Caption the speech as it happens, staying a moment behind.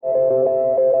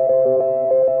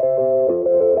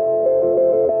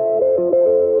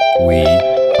We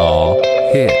are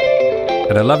here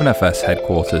at 11FS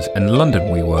headquarters in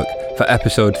London we work for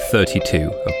episode 32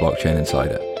 of Blockchain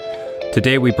Insider.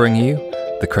 Today we bring you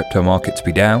the crypto markets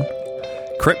be down,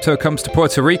 crypto comes to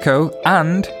Puerto Rico,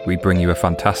 and we bring you a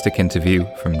fantastic interview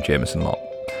from Jameson Lopp.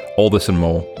 All this and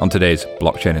more on today's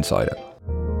Blockchain Insider.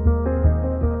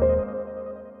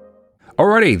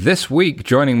 Alrighty, this week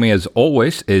joining me as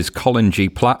always is Colin G.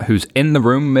 Platt, who's in the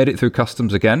room, made it through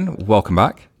customs again. Welcome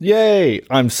back. Yay!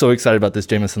 I'm so excited about this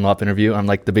Jameson Lopp interview. I'm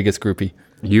like the biggest groupie.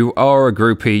 You are a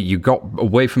groupie. You got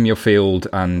away from your field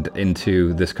and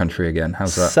into this country again.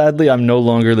 How's that? Sadly, I'm no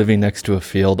longer living next to a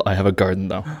field. I have a garden,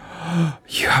 though.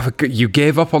 You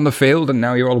gave up on the field and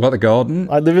now you're all about the garden?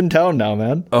 I live in town now,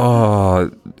 man.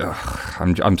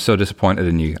 I'm so disappointed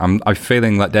in you. I'm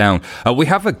feeling let down. We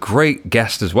have a great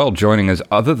guest as well joining us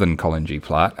other than Colin G.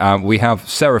 Platt. We have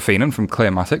Sarah Feenan from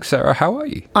Clearmatic. Sarah, how are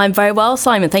you? I'm very well,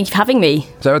 Simon. Thank you for having me.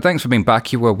 Sarah, thanks for being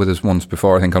back. You were with us once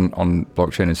before, I think, on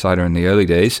Blockchain Insider in the early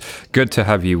days. Good to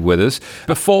have you with us.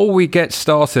 Before we get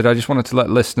started, I just wanted to let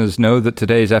listeners know that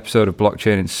today's episode of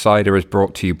Blockchain Insider is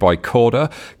brought to you by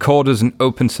Corda. Corda is an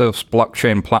open source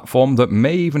blockchain platform that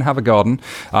may even have a garden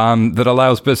that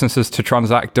allows businesses to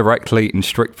transact directly in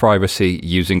strict privacy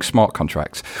using smart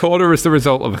contracts. Corda is the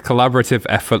result of a collaborative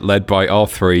effort led by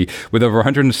R3 with over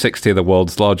 160 of the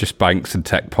world's largest banks and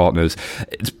tech partners.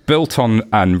 It's built on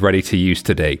and ready to use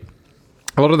today.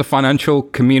 A lot of the financial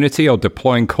community are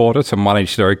deploying Corda to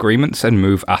manage their agreements and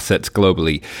move assets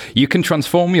globally. You can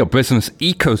transform your business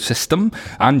ecosystem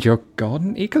and your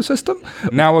garden ecosystem.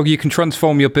 Now you can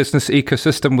transform your business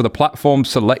ecosystem with a platform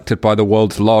selected by the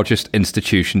world's largest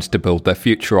institutions to build their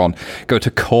future on. Go to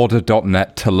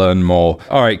corda.net to learn more.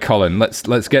 All right, Colin,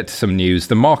 let's get to some news.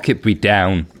 The market be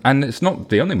down, and it's not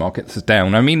the only market that's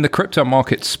down. I mean, the crypto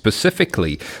market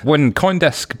specifically. When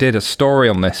CoinDesk did a story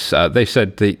on this, they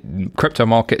said the crypto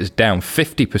market is down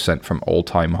 50% from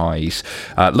all-time highs.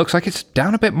 Looks like it's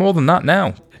down a bit more than that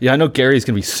now. Yeah, I know Gary's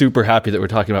going to be super happy that we're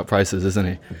talking about prices, isn't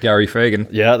he? Gary Fagan.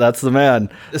 Yeah, that's the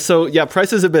man. So, yeah,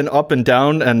 prices have been up and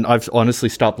down, and I've honestly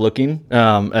stopped looking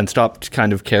and stopped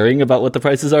kind of caring about what the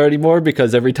prices are anymore,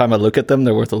 because every time I look at them,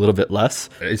 they're worth a little bit less.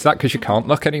 Is that because you can't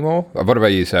look anymore? What about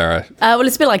you, Sarah? Well,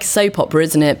 it's a bit like a soap opera,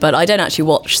 isn't it? But I don't actually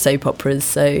watch soap operas,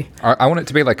 so... I want it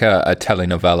to be like a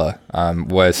telenovela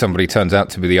where somebody turns out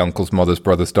to be the uncle's mother's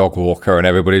brother's dog walker, and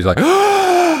everybody's like...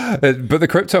 But the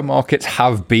crypto markets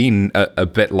have been a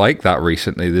bit like that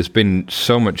recently. There's been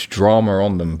so much drama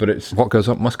on them, but it's what goes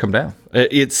up must come down.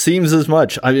 It seems as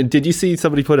much. I mean, did you see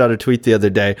somebody put out a tweet the other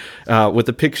day with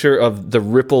a picture of the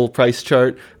Ripple price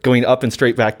chart going up and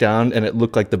straight back down, and it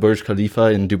looked like the Burj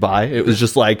Khalifa in Dubai? It was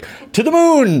just like, to the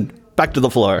moon, back to the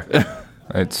floor.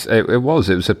 It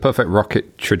was a perfect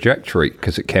rocket trajectory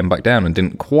because it came back down and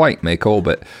didn't quite make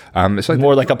orbit. It's like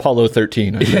more like Apollo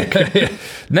 13, I think.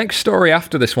 Next story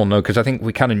after this one, though, because I think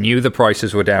we kind of knew the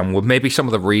prices were down, were maybe some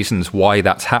of the reasons why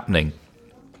that's happening.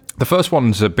 The first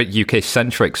one's a bit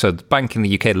UK-centric. So the bank in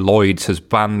the UK, Lloyds, has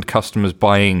banned customers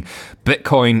buying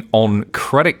Bitcoin on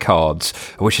credit cards,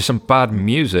 which is some bad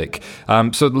music.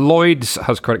 So Lloyds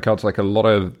has credit cards like a lot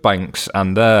of banks,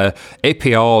 and their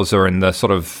APRs are in the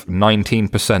sort of 19%,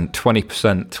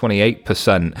 20%,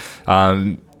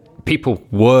 28%. People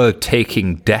were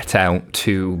taking debt out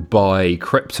to buy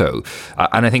crypto.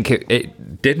 And I think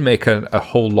it did make a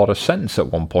whole lot of sense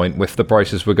at one point with the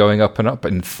prices were going up and up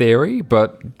in theory,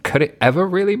 but could it ever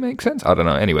really make sense? I don't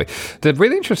know. Anyway, the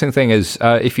really interesting thing is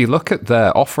if you look at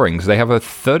their offerings, they have a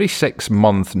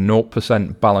 36-month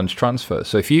 0% balance transfer.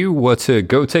 So if you were to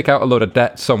go take out a load of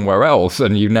debt somewhere else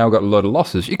and you've now got a load of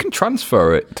losses, you can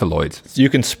transfer it to Lloyds.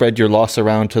 You can spread your loss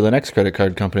around to the next credit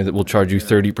card company that will charge you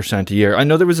 30% a year. I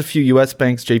know there was a few U.S.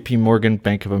 banks, JP Morgan,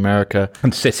 Bank of America.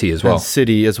 And Citi as well. And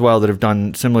Citi as well that have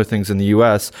done similar things in the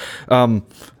U.S.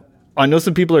 I know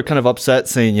some people are kind of upset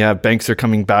saying, yeah, banks are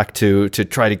coming back to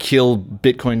try to kill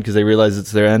Bitcoin because they realize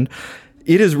it's their end.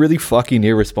 It is really fucking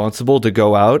irresponsible to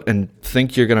go out and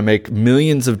think you're going to make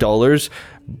millions of dollars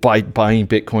by buying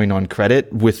Bitcoin on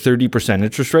credit with 30%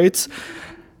 interest rates.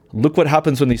 Look what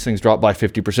happens when these things drop by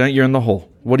 50%. You're in the hole.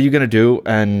 What are you going to do?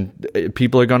 And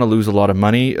people are going to lose a lot of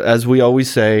money. As we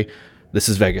always say, this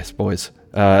is Vegas, boys.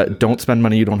 Don't spend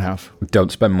money you don't have. Don't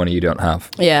spend money you don't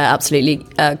have. Yeah, absolutely.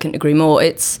 Couldn't agree more.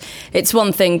 It's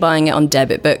one thing buying it on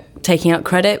debit, but taking out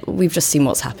credit, we've just seen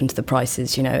what's happened to the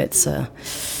prices. You know, it's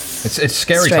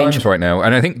scary strange times right now.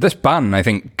 And I think this ban,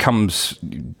 comes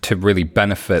to really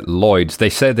benefit Lloyds. They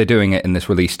say they're doing it in this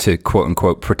release to, quote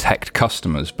unquote, protect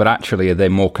customers. But actually, are they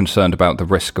more concerned about the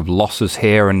risk of losses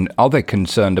here? And are they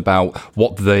concerned about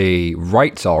what the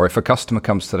rights are? If a customer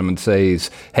comes to them and says,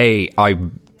 hey, I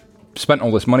spent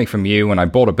all this money from you and I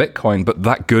bought a Bitcoin, but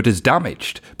that good is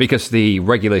damaged because the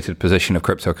regulated position of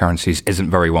cryptocurrencies isn't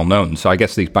very well known. So I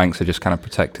guess these banks are just kind of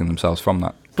protecting themselves from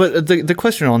that. But the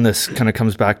question on this kind of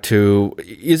comes back to,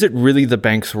 is it really the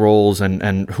bank's roles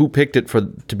and who picked it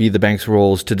to be the bank's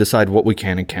roles to decide what we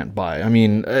can and can't buy? I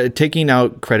mean, taking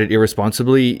out credit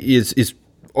irresponsibly is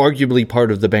arguably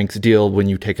part of the bank's deal when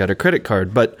you take out a credit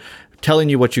card, but telling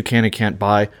you what you can and can't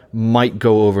buy might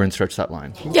go over and stretch that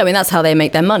line. Yeah, I mean, that's how they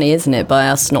make their money, isn't it? By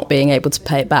us not being able to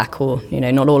pay it back, or,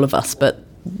 not all of us, but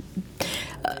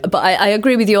I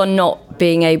agree with you on not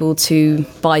being able to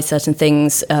buy certain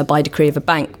things by decree of a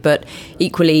bank, but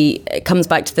equally it comes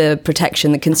back to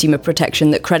the consumer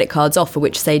protection that credit cards offer,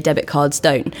 which say debit cards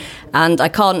don't. And I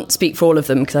can't speak for all of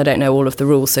them because I don't know all of the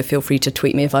rules, so feel free to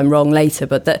tweet me if I'm wrong later,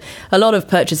 but that a lot of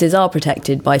purchases are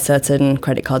protected by certain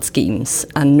credit card schemes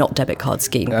and not debit card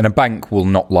schemes. And a bank will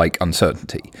not like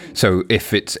uncertainty. So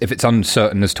if it's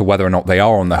uncertain as to whether or not they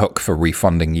are on the hook for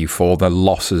refunding you for the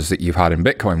losses that you've had in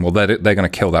Bitcoin, well, they're going to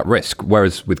kill that risk.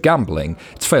 Whereas with gambling,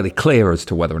 it's fairly clear as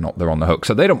to whether or not they're on the hook.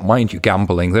 So they don't mind you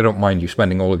gambling. They don't mind you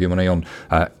spending all of your money on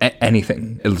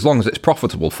anything, as long as it's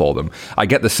profitable for them. I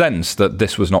get the sense that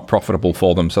this was not profitable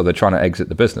for them, so they're trying to exit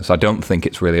the business. I don't think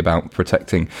it's really about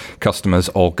protecting customers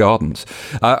or gardens.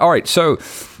 All right, so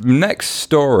next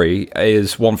story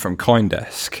is one from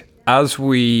CoinDesk. As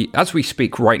we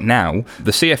speak right now,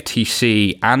 the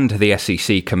CFTC and the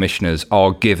SEC commissioners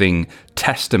are giving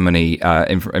testimony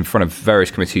in front of various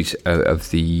committees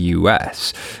of the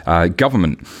US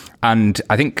government. And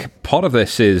I think part of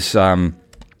this is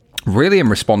really in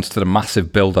response to the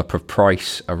massive build-up of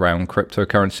price around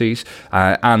cryptocurrencies.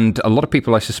 And a lot of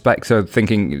people, I suspect, are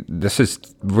thinking this is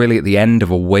really at the end of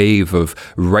a wave of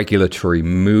regulatory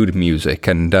mood music.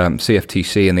 And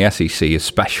CFTC and the SEC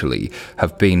especially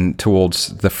have been towards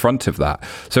the front of that.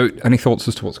 So any thoughts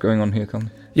as to what's going on here, Colin?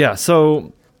 Yeah,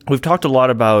 so we've talked a lot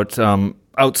about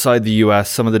outside the U.S.,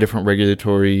 some of the different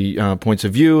regulatory points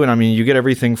of view. And I mean, you get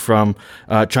everything from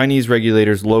Chinese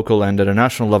regulators, local and at a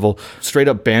national level, straight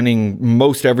up banning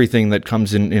most everything that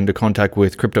comes into contact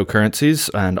with cryptocurrencies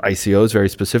and ICOs very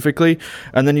specifically.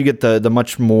 And then you get the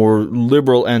much more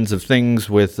liberal ends of things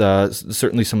with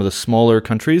certainly some of the smaller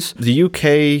countries. The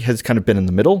UK has kind of been in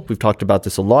the middle. We've talked about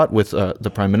this a lot with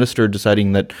the Prime Minister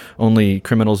deciding that only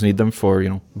criminals need them for,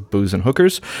 booze and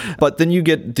hookers. But then you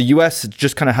get the US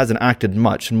just kind of hasn't acted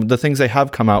much. And the things they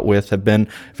have come out with have been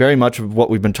very much of what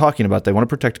we've been talking about. They want to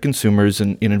protect consumers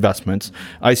in investments.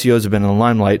 ICOs have been in the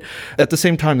limelight. At the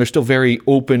same time, they're still very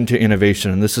open to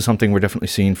innovation. And this is something we're definitely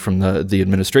seeing from the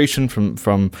administration,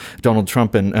 from Donald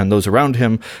Trump and those around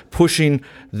him, pushing.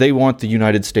 They want the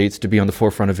United States to be on the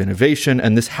forefront of innovation.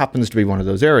 And this happens to be one of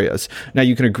those areas. Now,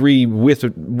 you can agree with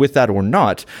that or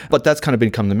not, but that's kind of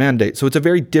become the mandate. So it's a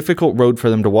very difficult road for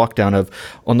them to walk down of,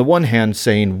 on the one hand,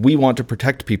 saying we want to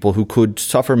protect people who could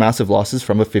suffer massive losses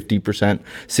from a 50%, 60%,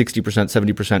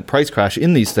 70% price crash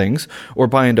in these things or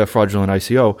buy into a fraudulent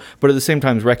ICO, but at the same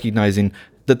time recognizing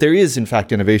that there is, in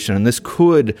fact, innovation, and this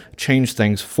could change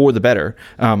things for the better.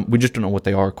 We just don't know what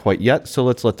they are quite yet, so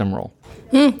let's let them roll.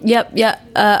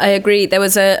 I agree. There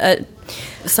was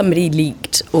somebody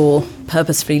leaked or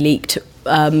purposefully leaked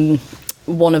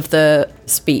one of the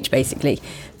speech, basically,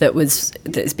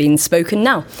 that's been spoken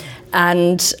now.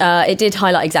 And it did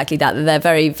highlight exactly that they're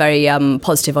very, very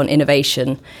positive on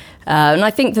innovation. And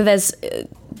I think that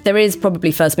there is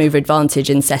probably first mover advantage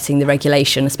in setting the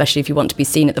regulation, especially if you want to be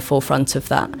seen at the forefront of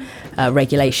that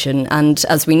regulation. And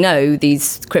as we know,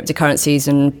 these cryptocurrencies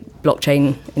and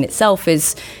blockchain in itself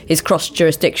is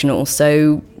cross-jurisdictional.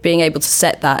 So being able to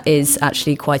set that is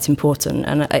actually quite important.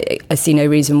 And I see no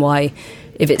reason why,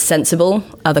 if it's sensible,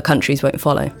 other countries won't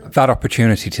follow. That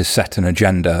opportunity to set an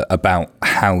agenda about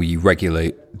how you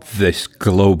regulate this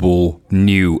global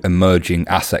new emerging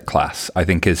asset class, I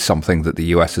think, is something that the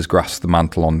US has grasped the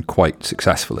mantle on quite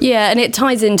successfully. Yeah, and it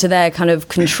ties into their kind of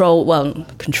control,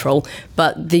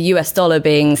 but the US dollar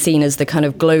being seen as the kind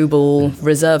of global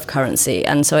reserve currency.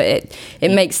 And so it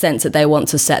makes sense that they want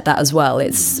to set that as well.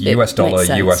 US dollar,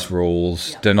 US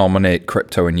rules, denominate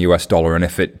crypto in US dollar, and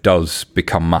if it does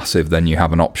become massive, then you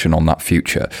have an option on that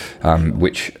future,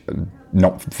 which...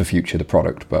 not for future the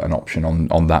product, but an option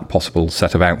on that possible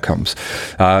set of outcomes.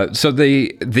 So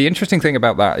the interesting thing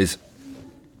about that is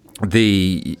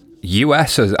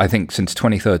US, I think since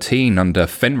 2013 under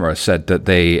FINRA, said that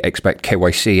they expect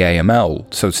KYC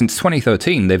AML. So since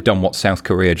 2013, they've done what South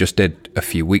Korea just did a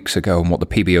few weeks ago and what the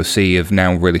PBOC have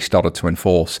now really started to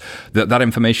enforce. That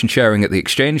information sharing at the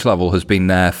exchange level has been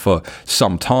there for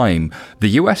some time. The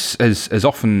US has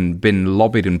often been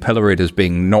lobbied and pilloried as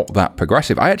being not that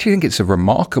progressive. I actually think it's a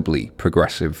remarkably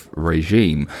progressive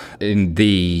regime. In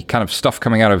the kind of stuff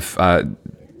coming out of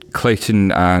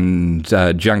Clayton and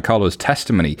Giancarlo's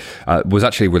testimony was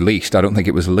actually released. I don't think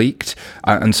it was leaked.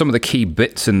 And some of the key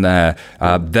bits in there,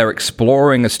 they're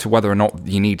exploring as to whether or not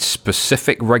you need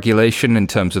specific regulation in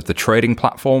terms of the trading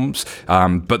platforms,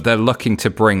 but they're looking to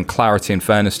bring clarity and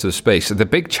fairness to the space. So the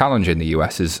big challenge in the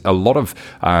US is a lot of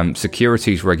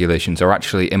securities regulations are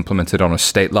actually implemented on a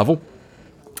state level.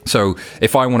 So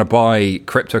if I want to buy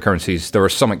cryptocurrencies, there are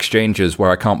some exchanges where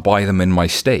I can't buy them in my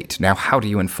state. Now, how do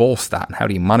you enforce that? How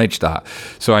do you manage that?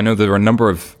 So I know there are a number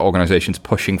of organizations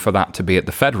pushing for that to be at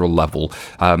the federal level,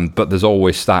 but there's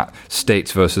always that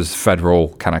states versus federal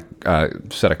kind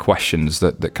of set of questions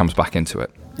that comes back into it.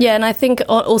 Yeah, and I think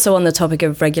also on the topic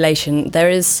of regulation,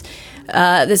 this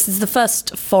is the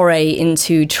first foray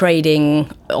into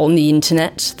trading on the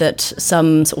internet that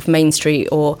some sort of Main Street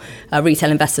or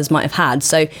retail investors might have had.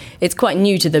 So it's quite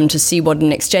new to them to see what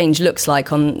an exchange looks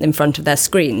like in front of their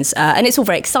screens. And it's all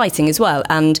very exciting as well.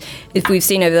 And if we've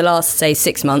seen over the last, say,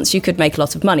 6 months, you could make a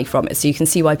lot of money from it. So you can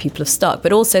see why people have stuck.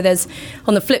 But also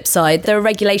on the flip side, there are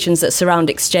regulations that surround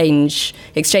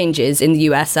exchanges in the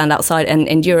US and outside and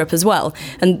in Europe as well.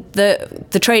 And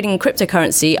the trading in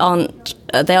cryptocurrency aren't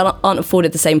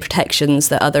afforded the same protections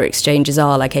that other exchanges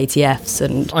are, like ATFs.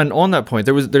 And on that point,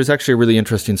 there's actually a really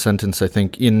interesting sentence, I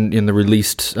think, in the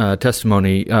released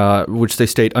testimony, which they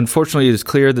state, unfortunately, it is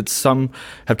clear that some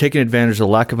have taken advantage of the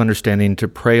lack of understanding to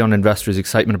prey on investors'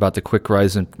 excitement about the quick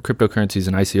rise in cryptocurrencies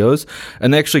and ICOs.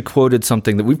 And they actually quoted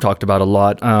something that we've talked about a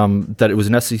lot, that it was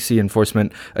an SEC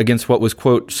enforcement against what was,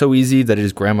 quote, so easy that it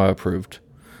is grandma approved.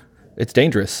 It's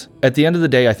dangerous. At the end of the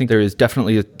day, I think there is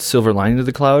definitely a silver lining to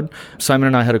the cloud. Simon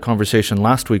and I had a conversation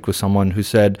last week with someone who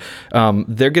said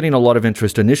they're getting a lot of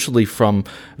interest initially from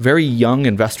very young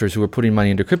investors who are putting money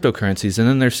into cryptocurrencies, and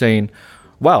then they're saying,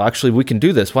 wow, actually, we can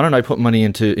do this. Why don't I put money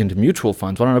into mutual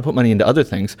funds? Why don't I put money into other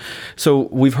things? So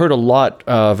we've heard a lot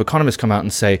of economists come out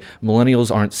and say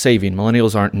millennials aren't saving,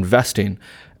 millennials aren't investing.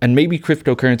 And maybe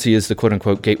cryptocurrency is the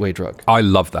quote-unquote gateway drug. I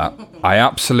love that. I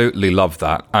absolutely love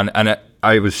that. And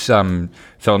I was so on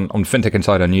FinTech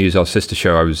Insider News, our sister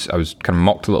show, I was kind of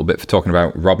mocked a little bit for talking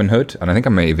about Robinhood, and I think I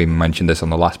may have even mentioned this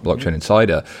on the last Blockchain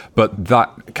Insider. But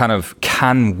that kind of,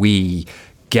 can we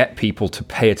get people to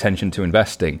pay attention to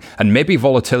investing? And maybe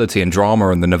volatility and drama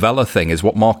and the novella thing is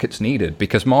what markets needed,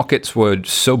 because markets were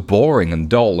so boring and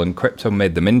dull, and crypto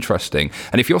made them interesting.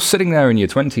 And if you're sitting there in your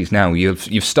 20s now,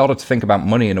 you've started to think about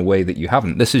money in a way that you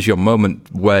haven't. This is your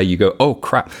moment where you go, oh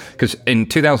crap, because in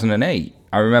 2008.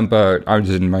 I remember I was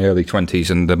in my early 20s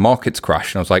and the markets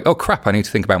crashed, and I was like, oh crap, I need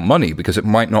to think about money because it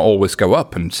might not always go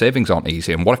up and savings aren't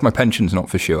easy. And what if my pension's not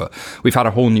for sure? We've had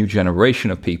a whole new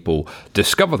generation of people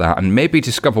discover that and maybe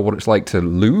discover what it's like to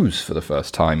lose for the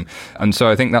first time. And so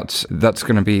I think that's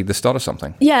going to be the start of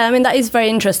something. Yeah, I mean, that is very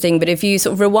interesting. But if you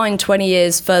sort of rewind 20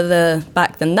 years further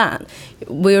back than that,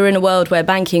 we were in a world where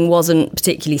banking wasn't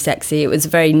particularly sexy. It was a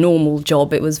very normal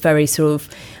job. It was very sort of,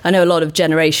 I know a lot of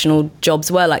generational jobs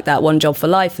were like that, one job for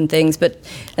life and things,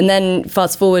 and then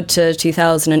fast forward to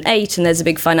 2008 and there's a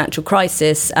big financial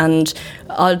crisis, and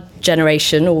our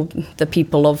generation, or the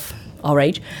people of our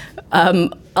age,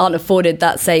 aren't afforded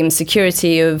that same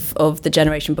security of the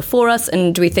generation before us.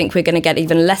 And do we think we're going to get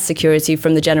even less security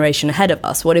from the generation ahead of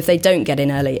us? What if they don't get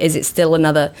in early? Is it still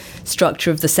another structure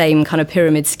of the same kind of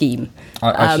pyramid scheme?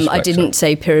 I didn't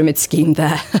say pyramid scheme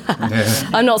there. Yeah.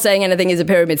 I'm not saying anything is a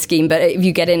pyramid scheme, but if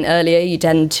you get in earlier, you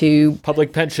tend to...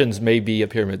 Public pensions may be a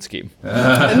pyramid scheme.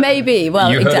 Maybe, well,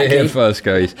 you exactly. heard it here first,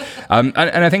 guys. And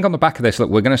I think on the back of this, look,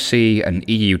 we're going to see an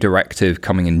EU directive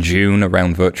coming in June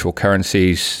around virtual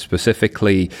currencies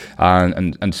specifically.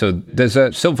 And so there's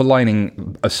a silver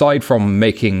lining, aside from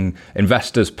making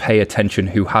investors pay attention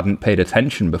who hadn't paid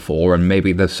attention before, and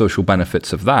maybe the social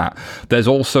benefits of that. There's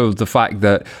also the fact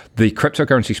that the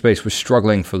cryptocurrency space was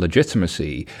struggling for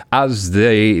legitimacy. As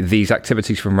these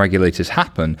activities from regulators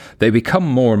happen, they become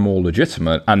more and more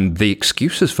legitimate, and the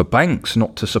excuses for banks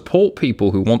not to support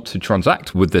people who want to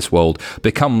transact with this world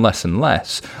become less and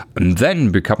less. And then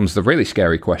becomes the really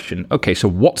scary question, okay, so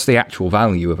what's the actual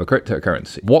value of a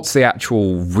cryptocurrency? What's the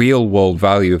actual real world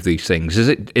value of these things?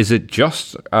 Is it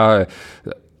just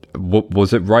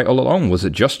was it right all along? Was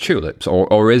it just tulips?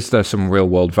 Or is there some real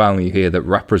world value here that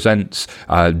represents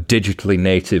digitally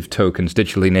native tokens,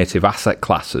 digitally native asset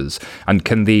classes? And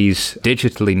can these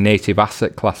digitally native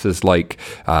asset classes like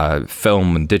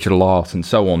film and digital art and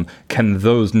so on, can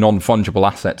those non-fungible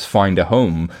assets find a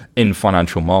home in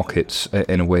financial markets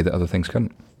in a way that other things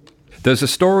couldn't? There's a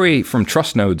story from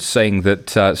Trustnodes saying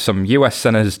that some US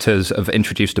senators have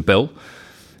introduced a bill.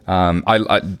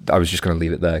 I was just going to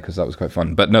leave it there because that was quite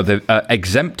fun. But no, they're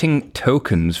exempting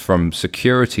tokens from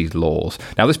securities laws.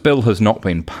 Now, this bill has not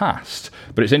been passed,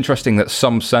 but it's interesting that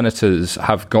some senators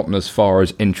have gotten as far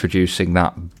as introducing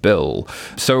that bill.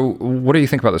 So what do you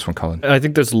think about this one, Colin? I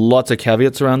think there's lots of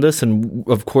caveats around this. And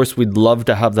of course, we'd love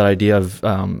to have that idea of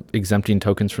exempting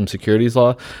tokens from securities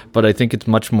law. But I think it's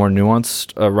much more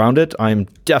nuanced around it. I'm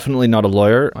definitely not a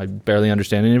lawyer. I barely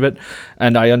understand any of it.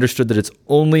 And I understood that it's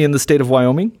only in the state of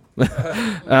Wyoming.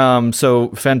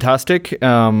 So fantastic.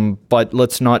 But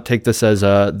let's not take this as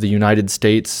the United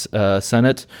States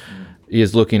Senate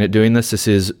is looking at doing this. This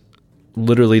is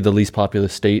literally the least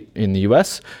populous state in the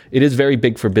US. It is very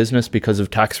big for business because of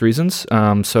tax reasons.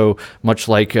 So much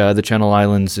like the Channel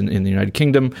Islands in the United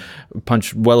Kingdom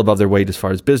punch well above their weight as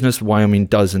far as business, Wyoming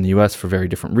does in the US for very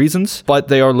different reasons. But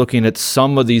they are looking at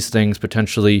some of these things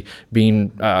potentially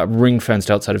being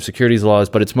ring-fenced outside of securities laws,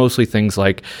 but it's mostly things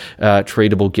like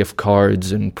tradable gift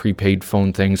cards and prepaid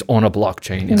phone things on a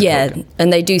blockchain. Yeah,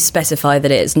 and they do specify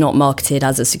that it's not marketed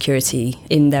as a security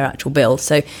in their actual bill.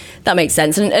 So that makes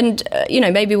sense. And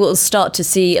maybe we'll start to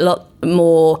see a lot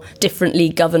more differently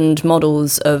governed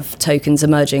models of tokens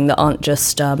emerging that aren't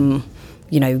just, to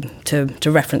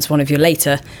reference one of your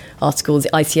later articles, the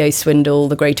ICO swindle,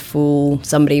 the greater fool,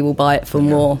 somebody will buy it for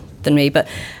more than me, but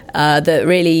that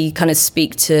really kind of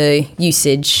speak to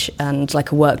usage and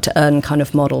like a work to earn kind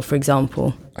of model, for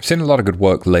example. I've seen a lot of good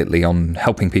work lately on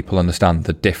helping people understand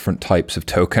the different types of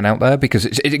token out there, because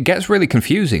it gets really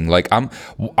confusing. Like,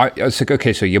 it's like,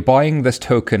 okay, so you're buying this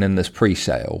token in this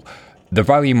pre-sale. The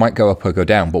value might go up or go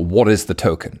down, but what is the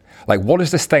token? Like, what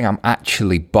is this thing I'm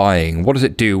actually buying? What does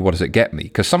it do? What does it get me?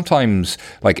 Because sometimes,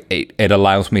 like, it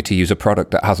allows me to use a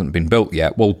product that hasn't been built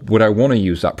yet. Well, would I want to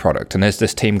use that product? And is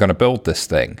this team going to build this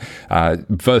thing?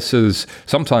 Versus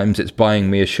sometimes it's buying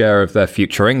me a share of their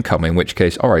future income, in which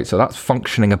case, all right, so that's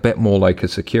functioning a bit more like a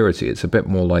security. It's a bit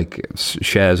more like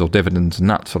shares or dividends and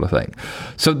that sort of thing.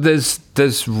 So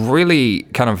there's really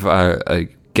kind of a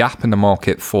gap in the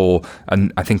market for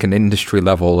I think an industry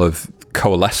level of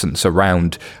coalescence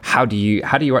around how do you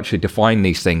actually define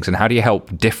these things, and how do you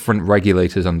help different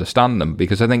regulators understand them?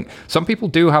 Because I think some people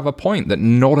do have a point that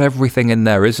not everything in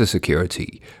there is a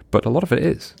security, but a lot of it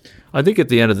is. I think at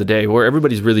the end of the day, where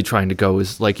everybody's really trying to go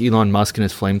is like Elon Musk and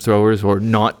his flamethrowers, or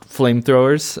not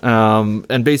flamethrowers,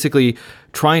 and basically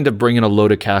trying to bring in a load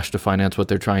of cash to finance what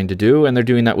they're trying to do. And they're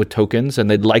doing that with tokens, and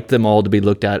they'd like them all to be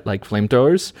looked at like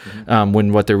flamethrowers,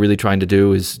 when what they're really trying to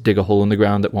do is dig a hole in the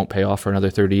ground that won't pay off for another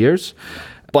 30 years.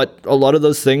 But a lot of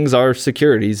those things are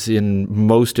securities in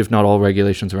most, if not all,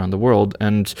 regulations around the world.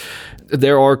 And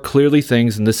there are clearly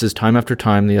things, and this is time after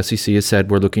time, the SEC has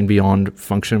said, we're looking beyond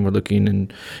function. We're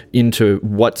looking into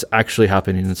what's actually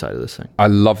happening inside of this thing. I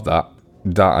love that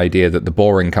idea that the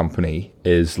Boring Company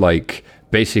is like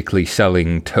basically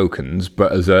selling tokens,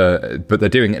 but they're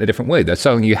doing it in a different way. They're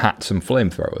selling you hats and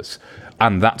flamethrowers.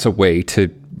 And that's a way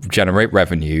to generate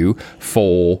revenue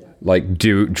for like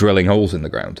drilling holes in the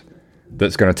ground.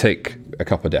 That's going to take a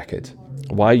couple of decades.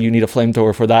 Why you need a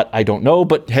flamethrower for that, I don't know.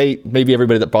 But hey, maybe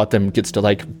everybody that bought them gets to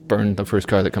like burn the first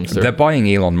car that comes through. They're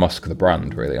buying Elon Musk, the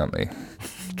brand, really, aren't they?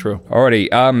 True.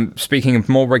 Alrighty. Speaking of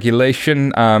more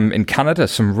regulation, in Canada,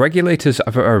 some regulators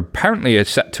are apparently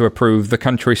set to approve the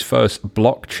country's first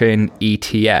blockchain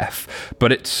ETF.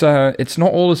 But it's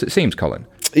not all as it seems, Colin.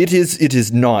 It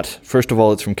is not. First of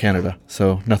all, it's from Canada,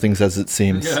 so nothing's as it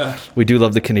seems. Yeah. We do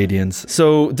love the Canadians.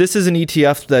 So this is an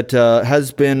ETF that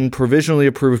has been provisionally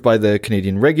approved by the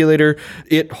Canadian regulator.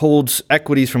 It holds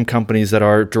equities from companies that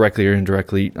are directly or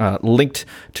indirectly linked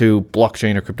to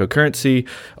blockchain or cryptocurrency.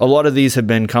 A lot of these have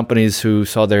been companies who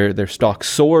saw their stocks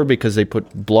soar because they put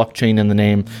blockchain in the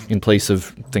name in place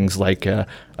of things like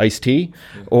iced tea,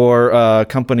 or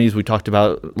companies we talked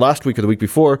about last week or the week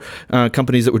before,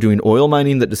 companies that were doing oil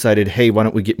mining that decided, hey, why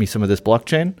don't we get me some of this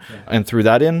blockchain, and threw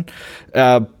that in.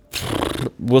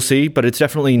 We'll see, but it's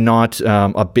definitely not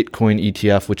a Bitcoin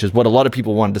ETF, which is what a lot of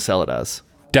people wanted to sell it as.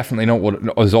 definitely not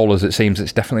what as old as it seems.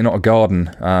 It's definitely not a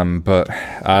garden. But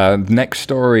next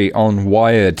story on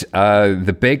Wired,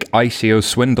 the big ICO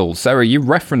swindle. Sarah, you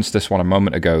referenced this one a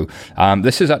moment ago.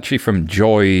 This is actually from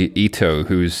Joy Ito,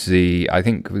 who's the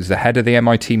head of the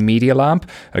MIT Media Lab.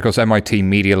 And of course, MIT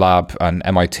Media Lab and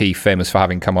MIT famous for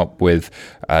having come up with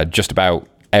just about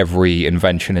every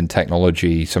invention in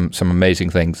technology, some amazing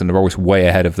things, and they're always way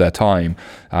ahead of their time.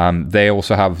 They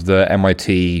also have the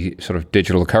MIT sort of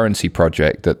digital currency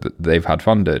project that they've had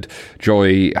funded.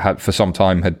 Joy for some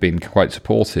time had been quite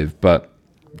supportive, but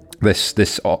this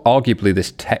arguably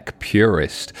this tech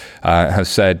purist has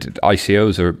said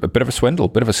ICOs are a bit of a swindle, a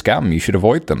bit of a scam. You should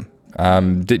avoid them.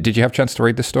 Did you have a chance to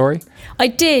read the story? I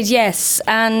did, yes.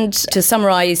 And to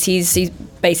summarise, he's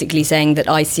basically saying that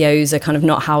ICOs are kind of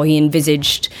not how he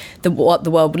envisaged what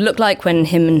the world would look like when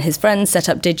him and his friends set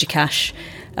up DigiCash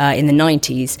in the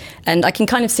 90s. And I can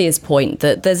kind of see his point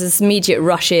that there's this immediate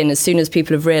rush in as soon as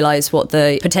people have realised what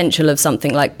the potential of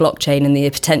something like blockchain and the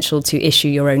potential to issue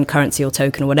your own currency or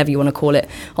token or whatever you want to call it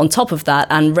on top of that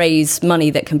and raise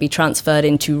money that can be transferred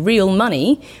into real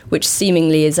money, which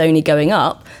seemingly is only going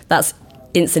up. That's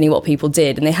instantly what people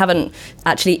did, and they haven't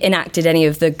actually enacted any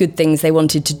of the good things they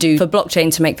wanted to do for blockchain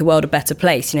to make the world a better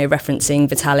place, referencing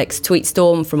Vitalik's tweet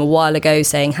storm from a while ago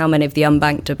saying how many of the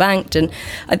unbanked are banked. And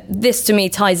this to me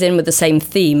ties in with the same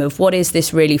theme of what is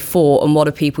this really for and what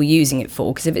are people using it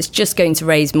for? Because if it's just going to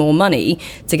raise more money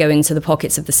to go into the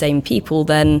pockets of the same people,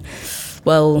 then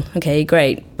well, okay,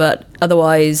 great. But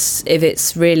otherwise, if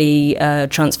it's really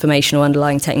transformational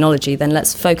underlying technology, then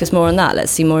let's focus more on that.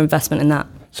 Let's see more investment in that.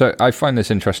 So I find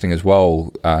this interesting as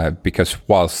well, because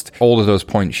whilst all of those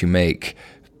points you make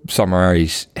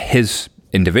summarize his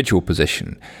individual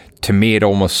position, to me it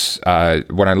almost,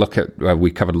 when I look at,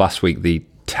 we covered last week the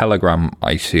Telegram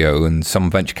ICO and some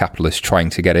venture capitalists trying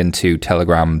to get into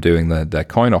Telegram doing their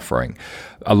coin offering,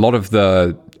 a lot of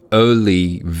the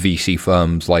early VC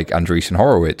firms like Andreessen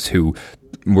Horowitz, who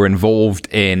were involved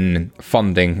in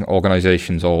funding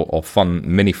organizations or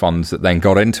mini funds that then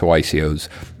got into ICOs,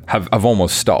 have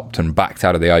almost stopped and backed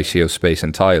out of the ICO space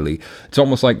entirely. It's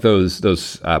almost like those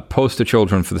poster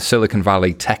children for the Silicon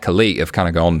Valley tech elite have kind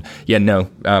of gone, yeah, no,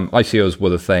 ICOs were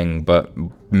the thing, but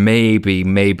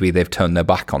maybe they've turned their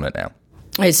back on it now.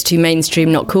 It's too mainstream,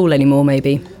 not cool anymore,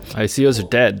 maybe. ICOs are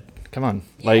dead. Come on.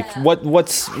 Like,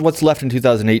 what's left in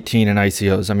 2018 in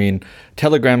ICOs? I mean,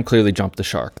 Telegram clearly jumped the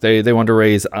shark. They want to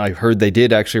raise, I heard they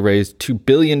did actually raise $2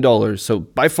 billion. So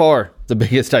by far, the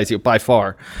biggest ICO, by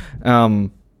far.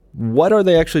 What are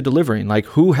they actually delivering? Like,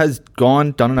 who has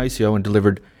done an ICO and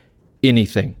delivered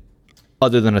anything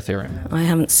other than Ethereum? I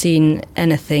haven't seen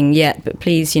anything yet, but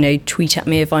please, tweet at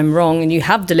me if I'm wrong and you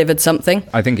have delivered something.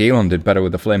 I think Elon did better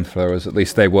with the flamethrowers. At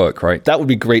least they work, right? That would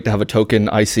be great to have a token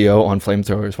ICO on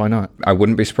flamethrowers. Why not? I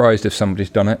wouldn't be surprised if somebody's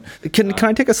done it. Can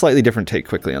I take a slightly different take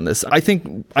quickly on this? I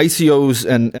think ICOs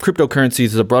and cryptocurrencies,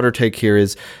 as a broader take here,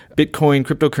 is Bitcoin,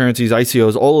 cryptocurrencies,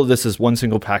 ICOs, all of this is one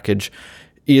single package,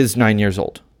 is 9 years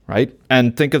old. Right?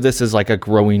 And think of this as like a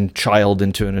growing child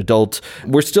into an adult.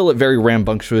 We're still at very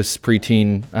rambunctious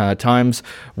preteen times.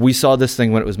 We saw this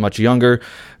thing when it was much younger,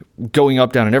 going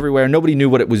up, down, and everywhere. Nobody knew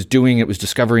what it was doing. It was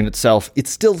discovering itself.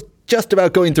 It's still just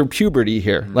about going through puberty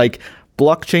here. Like,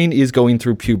 blockchain is going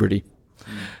through puberty.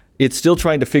 It's still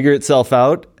trying to figure itself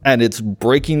out, and it's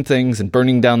breaking things and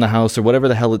burning down the house or whatever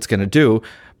the hell it's going to do.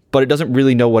 But it doesn't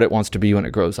really know what it wants to be when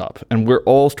it grows up. And we're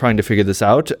all trying to figure this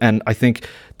out. And I think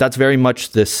that's very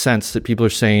much this sense that people are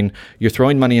saying, you're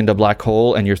throwing money into a black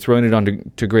hole and you're throwing it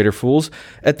onto greater fools.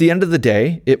 At the end of the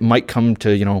day, it might come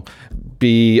to,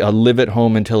 be a live at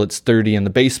home until it's 30 in the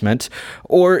basement,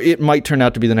 or it might turn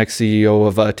out to be the next CEO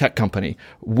of a tech company.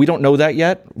 We don't know that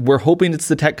yet. We're hoping it's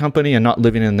the tech company and not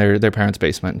living in their parents'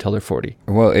 basement until they're 40.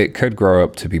 Well, it could grow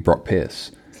up to be Brock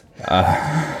Pierce.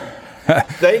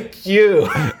 Thank you.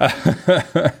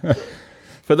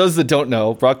 For those that don't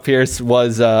know, Brock Pierce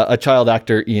was a child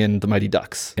actor in The Mighty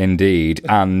Ducks. Indeed.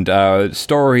 And a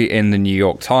story in the New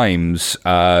York Times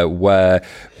where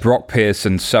Brock Pierce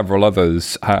and several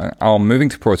others are moving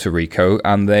to Puerto Rico,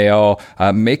 and they are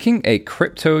making a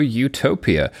crypto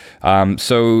utopia.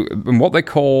 So what they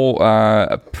call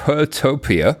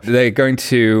Puertopia, they're going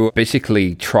to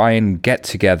basically try and get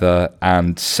together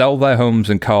and sell their homes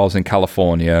and cars in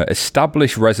California,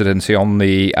 establish residency on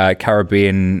the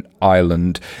Caribbean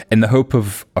island in the hope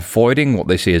of avoiding what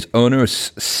they see as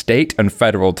onerous state and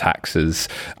federal taxes.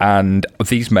 And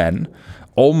these men,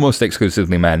 almost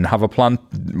exclusively men, have a plan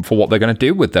for what they're going to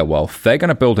do with their wealth. They're going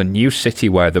to build a new city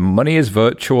where the money is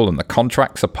virtual and the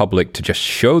contracts are public to just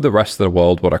show the rest of the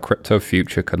world what a crypto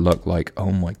future could look like.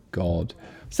 Oh my God.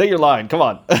 Say your line. Come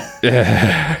on.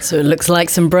 So it looks like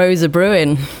some bros are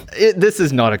brewing. This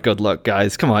is not a good look,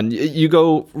 guys. Come on. You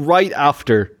go right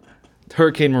after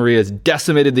Hurricane Maria has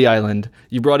decimated the island.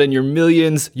 You brought in your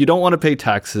millions. You don't want to pay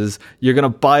taxes. You're going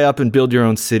to buy up and build your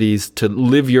own cities to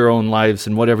live your own lives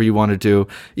and whatever you want to do.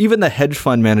 Even the hedge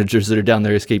fund managers that are down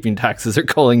there escaping taxes are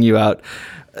calling you out.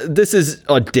 This is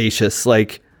audacious.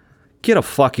 Like, get a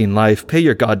fucking life, pay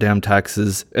your goddamn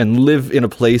taxes, and live in a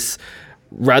place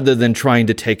rather than trying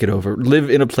to take it over. Live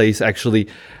in a place, actually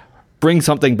bring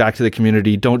something back to the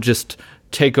community. Don't just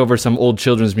take over some old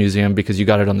children's museum because you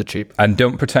got it on the cheap. And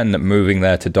don't pretend that moving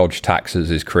there to dodge taxes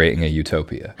is creating a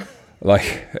utopia.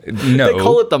 Like, no. They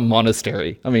call it the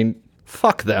monastery. I mean,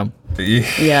 fuck them.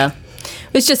 Yeah.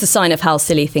 It's just a sign of how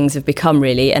silly things have become,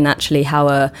 really, and actually how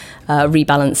a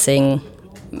rebalancing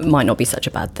might not be such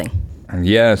a bad thing.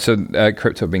 Yeah, so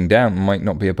crypto being down might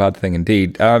not be a bad thing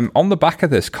indeed. On the back of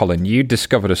this, Colin, you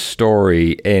discovered a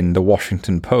story in the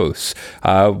Washington Post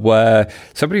where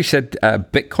somebody said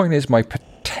Bitcoin is my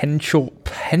potential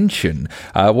pension.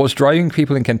 What's driving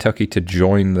people in Kentucky to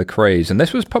join the craze? And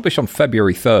this was published on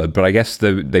February 3rd, but I guess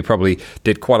they probably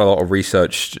did quite a lot of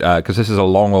research because this is a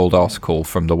long old article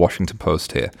from the Washington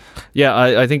Post here. Yeah,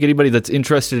 I think anybody that's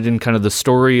interested in kind of the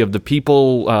story of the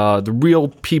people, the real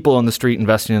people on the street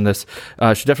investing in this,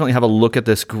 should definitely have a look at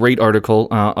this great article,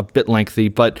 a bit lengthy,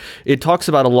 but it talks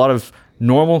about a lot of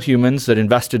normal humans that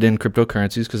invested in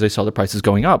cryptocurrencies because they saw the prices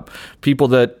going up. People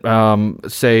that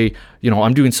say,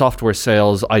 I'm doing software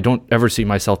sales. I don't ever see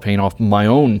myself paying off my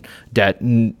own debt,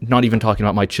 not even talking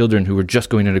about my children who are just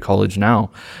going into college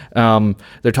now.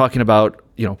 They're talking about,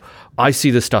 I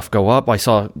see this stuff go up. I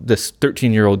saw this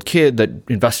 13-year-old kid that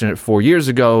invested in it 4 years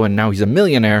ago, and now he's a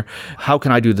millionaire. How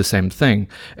can I do the same thing?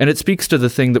 And it speaks to the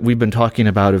thing that we've been talking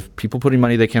about of people putting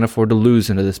money they can't afford to lose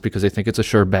into this because they think it's a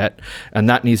sure bet, and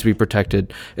that needs to be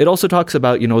protected. It also talks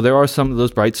about, there are some of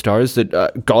those bright stars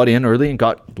that got in early and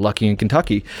got lucky in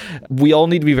Kentucky. We all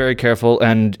need to be very careful,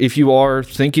 and if you are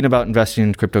thinking about investing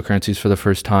in cryptocurrencies for the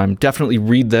first time, definitely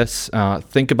read this.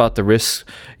 Think about the risks.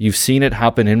 You've seen it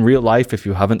happen in real life if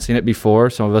you haven't seen it before.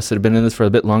 Some of us that have been in this for a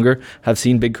bit longer have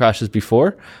seen big crashes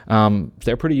before.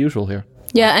 They're pretty usual here.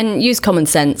 Yeah, and use common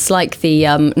sense, like the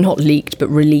not leaked but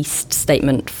released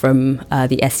statement from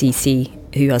the SEC,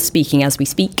 who are speaking as we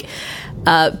speak.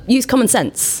 Use common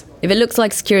sense. If it looks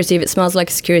like security, if it smells like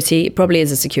a security, it probably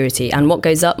is a security. And what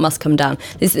goes up must come down.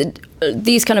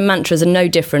 These kind of mantras are no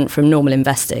different from normal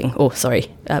investing,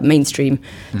 mainstream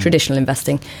traditional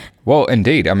investing. Well,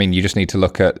 indeed. I mean, you just need to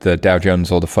look at the Dow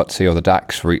Jones or the FTSE or the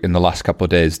DAX in the last couple of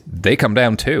days. They come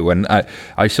down too. And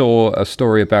I saw a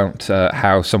story about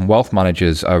how some wealth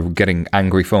managers are getting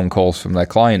angry phone calls from their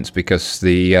clients because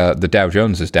the Dow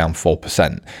Jones is down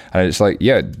 4%. And it's like,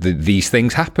 these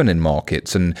things happen in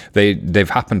markets, and they've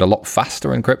happened a lot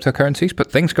faster in cryptocurrencies,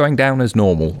 but things going down is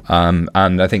normal. And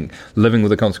I think living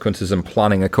with the consequences and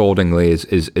planning accordingly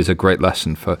is a great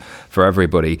lesson for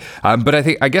everybody. But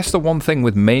I guess the one thing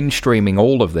with mainstreaming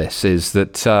all of this is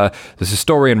that there's a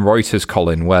story in Reuters,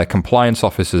 Colin, where compliance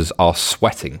officers are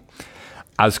sweating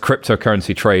as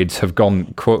cryptocurrency trades have gone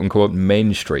quote-unquote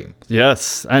mainstream.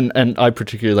 Yes, and I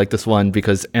particularly like this one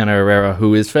because Anna Herrera,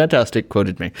 who is fantastic,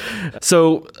 quoted me.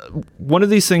 So one of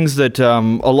these things that a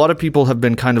lot of people have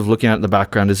been kind of looking at in the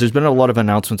background is there's been a lot of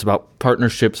announcements about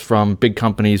partnerships from big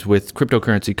companies with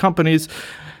cryptocurrency companies.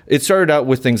 It started out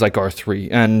with things like R3,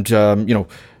 and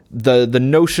the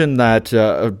notion that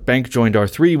a bank joined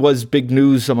R3 was big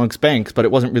news amongst banks, but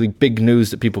it wasn't really big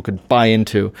news that people could buy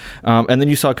into. And then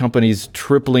you saw companies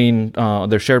tripling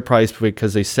their share price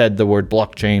because they said the word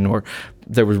blockchain, or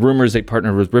there was rumors they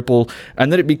partnered with Ripple. And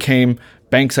then it became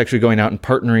banks actually going out and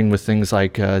partnering with things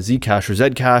like Zcash or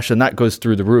Zcash, and that goes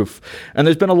through the roof. And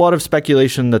there's been a lot of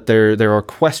speculation that there are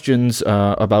questions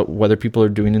about whether people are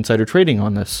doing insider trading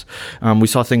on this. We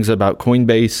saw things about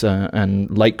Coinbase and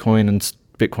Litecoin and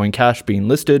Bitcoin Cash being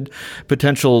listed,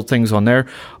 potential things on there.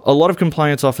 A lot of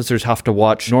compliance officers have to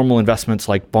watch normal investments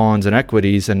like bonds and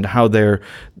equities and how their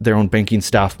own banking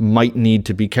staff might need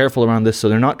to be careful around this so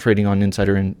they're not trading on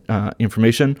insider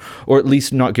information, or at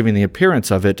least not giving the appearance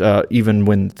of it, even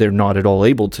when they're not at all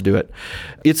able to do it.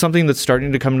 It's something that's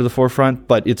starting to come to the forefront,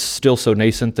 but it's still so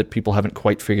nascent that people haven't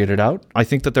quite figured it out. I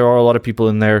think that there are a lot of people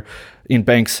in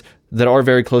banks that are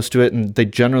very close to it, and they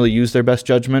generally use their best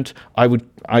judgment. I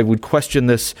would question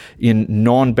this in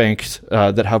non-banks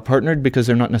that have partnered because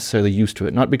they're not necessarily used to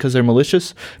it, not because they're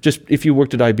malicious. Just if you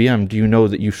worked at IBM, do you know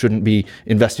that you shouldn't be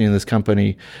investing in this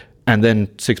company? And then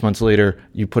 6 months later,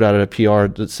 you put out a PR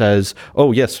that says,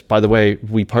 oh, yes, by the way,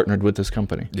 we partnered with this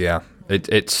company. Yeah.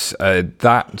 It's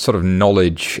that sort of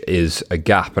knowledge is a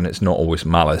gap, and it's not always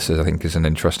malice, I think, is an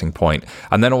interesting point.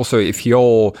 And then also, if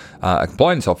you're a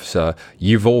compliance officer,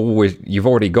 you've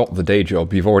already got the day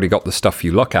job, you've already got the stuff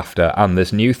you look after, and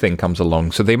this new thing comes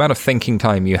along. So the amount of thinking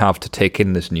time you have to take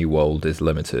in this new world is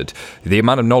limited. The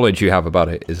amount of knowledge you have about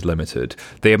it is limited.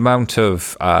 The amount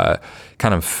of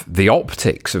kind of the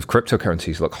optics of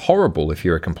cryptocurrencies look horrible if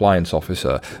you're a compliance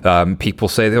officer. People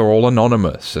say they're all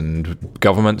anonymous, and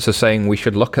governments are saying we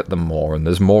should look at them more, and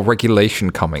there's more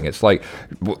regulation coming. It's like,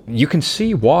 you can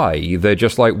see why they're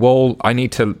just like, well, I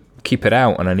need to keep it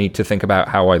out and I need to think about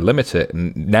how I limit it.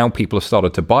 And now people have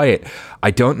started to buy it. I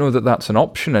don't know that that's an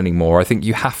option anymore. I think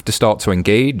you have to start to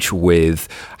engage with,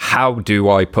 how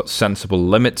do I put sensible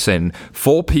limits in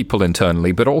for people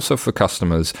internally, but also for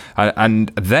customers. And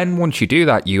then once you do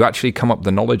that, you actually come up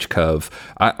the knowledge curve.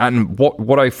 And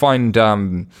what I find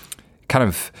kind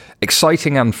of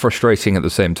exciting and frustrating at the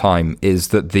same time is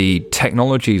that the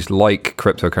technologies like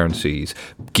cryptocurrencies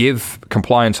give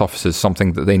compliance officers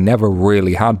something that they never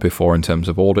really had before in terms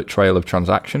of audit trail of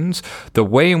transactions. The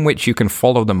way in which you can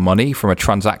follow the money from a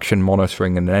transaction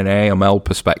monitoring and an AML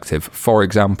perspective, for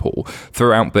example,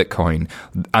 throughout Bitcoin,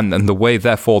 and the way,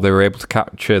 therefore, they were able to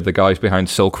capture the guys behind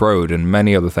Silk Road and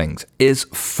many other things is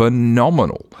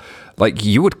phenomenal. Like,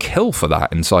 you would kill for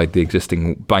that inside the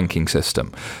existing banking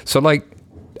system. So, like,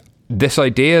 this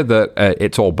idea that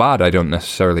it's all bad, I don't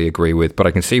necessarily agree with, but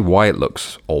I can see why it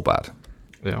looks all bad.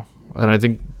 Yeah. And I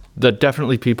think that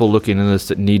definitely people looking at this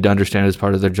that need to understand as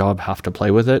part of their job have to play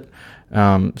with it.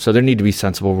 So there need to be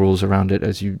sensible rules around it,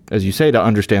 as you say, to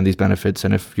understand these benefits.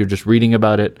 And if you're just reading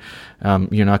about it,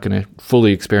 you're not going to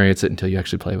fully experience it until you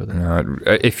actually play with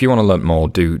it. If you want to learn more,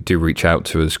 do reach out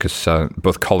to us, because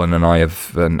both Colin and I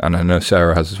have, and I know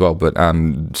Sarah has as well, but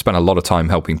spent a lot of time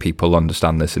helping people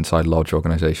understand this inside large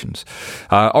organizations.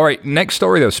 All right, next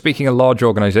story though. Speaking of large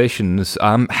organizations,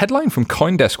 headline from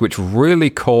CoinDesk, which really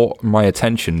caught my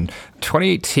attention.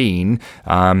 2018,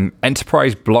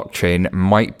 enterprise blockchain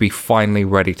might be finally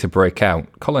ready to break out.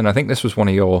 Colin, I think this was one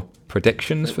of your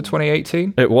predictions for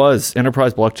 2018. It was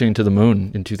enterprise blockchain to the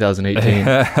moon in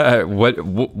 2018.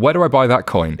 Where do I buy that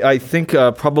coin? I think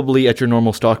probably at your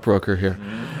normal stockbroker here.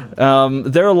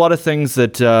 There are a lot of things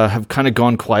that have kind of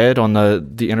gone quiet on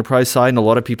the enterprise side, and a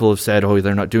lot of people have said, "Oh,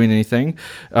 they're not doing anything."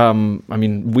 I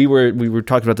mean, we were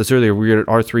talking about this earlier. We were at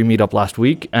R3 meetup last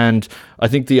week, and I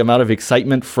think the amount of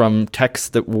excitement from techs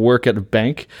that work at a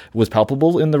bank was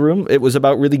palpable in the room. It was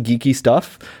about really geeky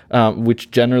stuff,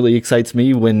 which generally excites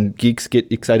me when geeks get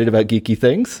excited about geeky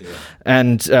things. Yeah.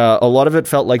 And a lot of it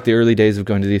felt like the early days of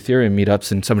going to the Ethereum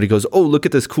meetups, and somebody goes, "Oh, look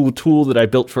at this cool tool that I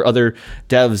built for other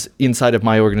devs inside of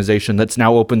my organization that's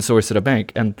now open source at a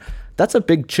bank." And that's a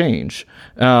big change.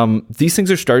 These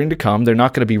things are starting to come. They're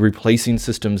not going to be replacing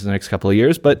systems in the next couple of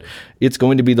years, but it's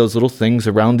going to be those little things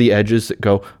around the edges that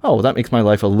go, "Oh, that makes my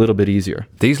life a little bit easier."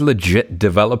 These legit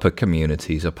developer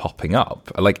communities are popping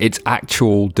up. Like, it's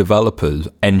actual developers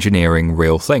engineering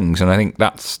real things. And I think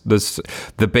that's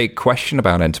the big question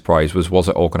about enterprise was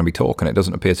it all going to be talk? And it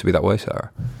doesn't appear to be that way,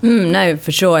 Sarah. No,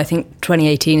 for sure. I think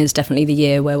 2018 is definitely the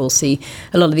year where we'll see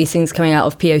a lot of these things coming out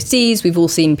of POCs. We've all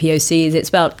seen POCs. It's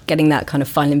about getting that kind of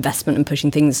final investment and pushing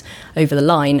things over the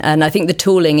line. And I think the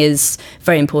tooling is a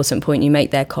very important point you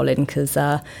make there, Colin, because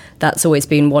that's always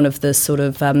been one of the sort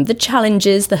of the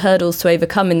challenges, the hurdles to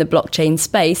overcome in the blockchain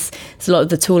space. So a lot of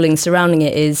the tooling surrounding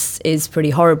it is pretty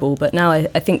horrible. But now I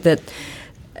think that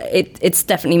it's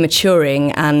definitely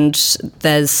maturing, and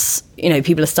there's,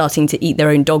 people are starting to eat their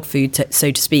own dog food, so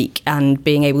to speak, and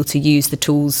being able to use the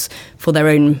tools for their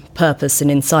own purpose and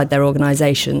inside their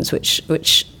organizations,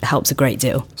 which helps a great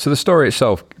deal. So the story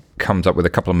itself comes up with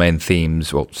a couple of main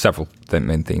themes, well, several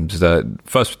main themes.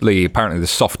 Firstly, apparently the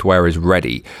software is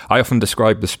ready. I often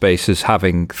describe the space as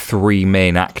having three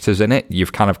main actors in it.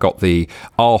 You've kind of got the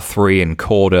R3 and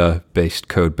Corda-based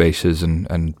code bases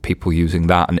and people using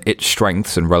that and its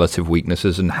strengths and relative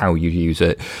weaknesses and how you use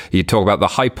it. You talk about the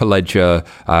Hyperledger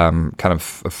kind of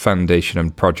foundation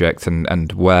and project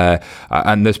and where,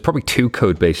 and there's probably two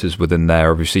code bases within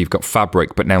there. Obviously, you've got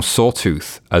Fabric, but now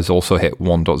Sawtooth has also hit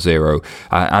 1.0,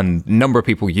 and a number of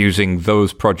people using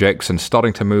those projects and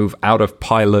starting to move out of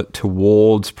pilot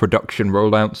towards production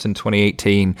rollouts in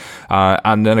 2018.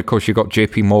 And then, of course, you've got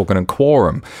JP Morgan and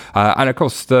Quorum. And, of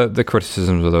course, the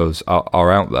criticisms of those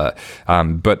are out there.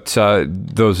 But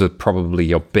those are probably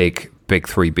your big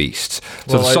three beasts.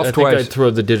 So well, the software, I think I'd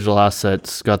throw the digital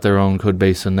assets, got their own code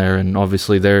base in there, and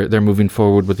obviously they're moving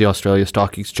forward with the Australia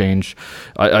Stock Exchange.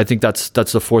 I think that's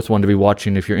the fourth one to be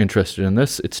watching if you're interested in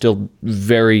this. It's still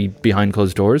very behind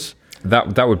closed doors.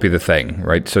 That would be the thing,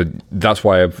 right? So that's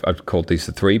why I've called these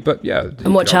the three. But yeah,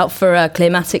 and watch out for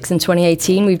Clearmatics in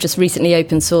 2018. We've just recently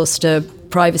open sourced a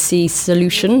privacy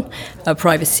solution, a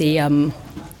privacy and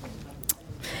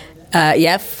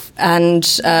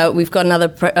we've got another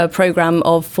program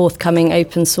of forthcoming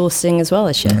open sourcing as well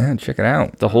this year. Yeah, check it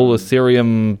out. The whole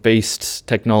Ethereum-based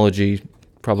technology,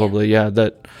 probably,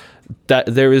 that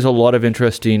there is a lot of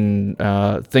interesting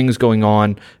things going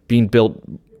on, being built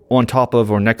on top of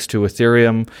or next to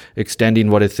Ethereum, extending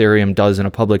what Ethereum does in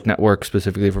a public network,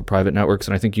 specifically for private networks.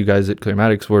 And I think you guys at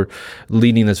Clearmatics were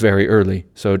leading this very early.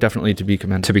 So definitely to be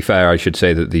commended. To be fair, I should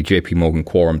say that the JP Morgan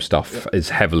Quorum stuff is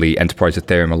heavily Enterprise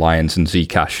Ethereum Alliance and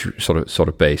Zcash sort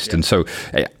of based. Yeah. And so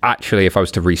actually, if I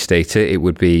was to restate it, it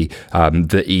would be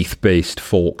the ETH-based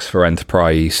forks for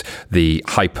Enterprise, the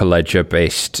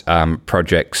Hyperledger-based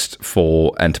projects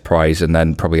for Enterprise, and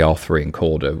then probably R3 and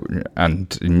Corda.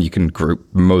 And you can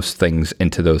group most things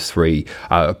into those three,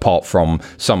 apart from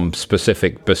some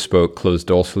specific bespoke closed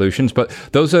door solutions. But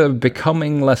those are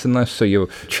becoming less and less. So your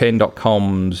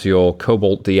Chain.coms, your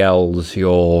Cobalt DLs,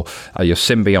 your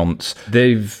Symbionts,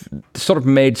 they've sort of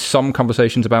made some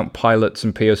conversations about pilots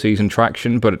and POCs and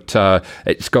traction, but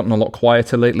it's gotten a lot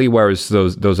quieter lately, whereas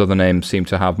those other names seem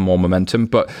to have more momentum.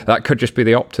 But that could just be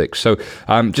the optics. So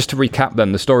just to recap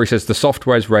then, the story says the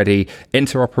software is ready,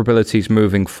 interoperability is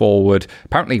moving forward.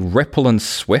 Apparently Ripple and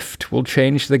Swift will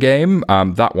change the game.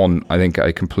 That one, I think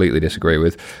I completely disagree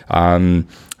with.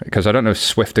 Because I don't know if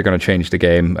Swift are going to change the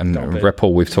game, and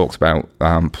Ripple we've talked about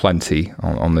plenty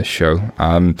on this show.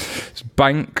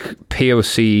 Bank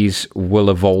POCs will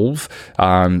evolve.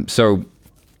 So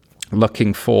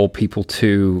looking for people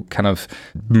to kind of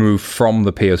move from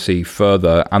the POC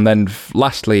further. And then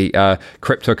lastly,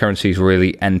 cryptocurrencies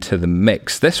really enter the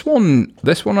mix. This one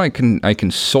I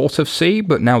can sort of see,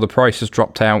 but now the price has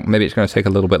dropped out. Maybe it's going to take a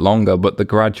little bit longer, but the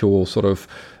gradual sort of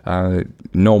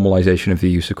normalization of the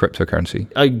use of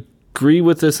cryptocurrency. I agree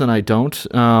with this and I don't.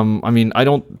 I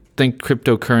don't think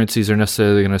cryptocurrencies are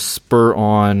necessarily going to spur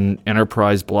on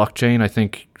enterprise blockchain. I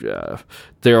think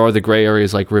there are the gray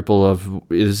areas like Ripple of,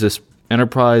 is this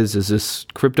enterprise? Is this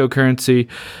cryptocurrency?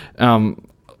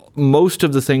 Most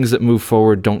of the things that move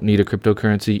forward don't need a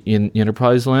cryptocurrency in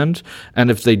enterprise land. And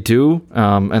if they do,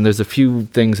 and there's a few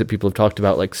things that people have talked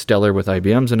about, like Stellar with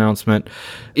IBM's announcement,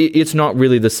 it's not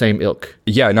really the same ilk.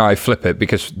 Yeah, no, I flip it,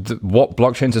 because what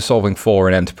blockchains are solving for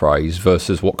in enterprise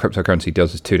versus what cryptocurrency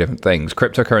does is two different things.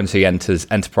 Cryptocurrency enters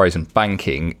enterprise and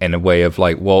banking in a way of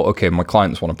like, well, okay, my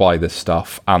clients want to buy this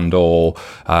stuff, and or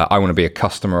I want to be a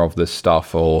customer of this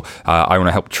stuff, or I want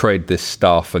to help trade this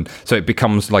stuff. And so it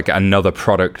becomes like another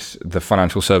product the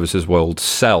financial services world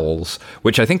sells,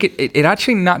 which I think it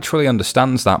actually naturally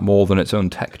understands that more than its own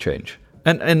tech change.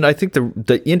 And I think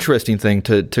the interesting thing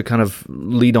to kind of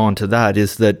lead on to that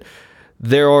is that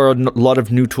there are a lot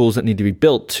of new tools that need to be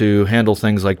built to handle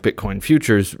things like Bitcoin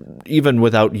futures, even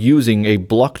without using a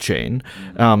blockchain,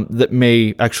 that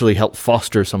may actually help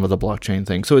foster some of the blockchain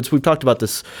things. So we've talked about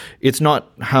this. It's not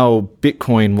how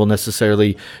Bitcoin will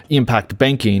necessarily impact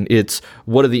banking. It's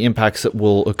what are the impacts that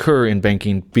will occur in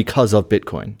banking because of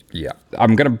Bitcoin. Yeah.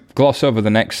 I'm going to gloss over the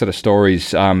next set of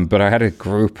stories, but I had a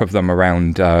group of them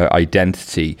around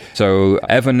identity. So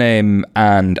Evername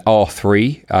and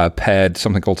R3 paired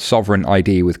something called Sovereign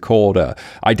ID with Corda.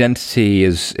 Identity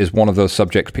is one of those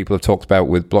subjects people have talked about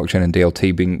with blockchain and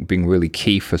DLT being really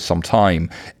key for some time.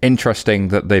 Interesting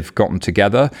that they've gotten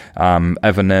together.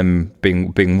 Evername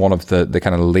being one of the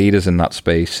kind of leaders in that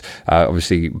space.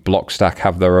 Obviously, Blockstack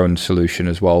have their own solution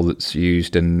as well that's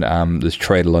used in there's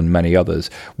Tradle and many others.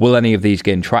 Will any of these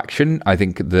gain traction? I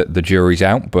think the jury's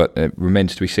out, but it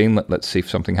remains to be seen. Let's see if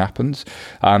something happens.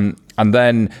 And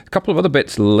then a couple of other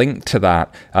bits linked to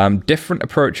that. Different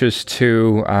approaches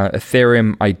to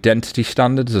Ethereum identity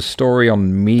standards. A story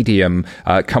on Medium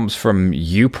comes from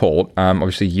Uport.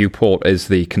 Obviously, Uport is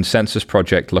the consensus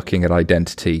project looking at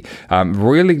identity.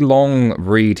 Really long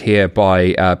read here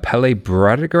by Pele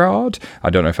Bradegaard.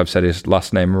 I don't know if I've said his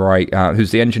last name right,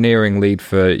 who's the engineering lead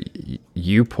for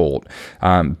Uport,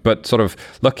 but sort of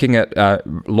looking at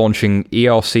launching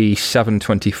ERC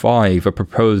 725, a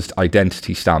proposed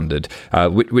identity standard,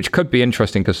 which could be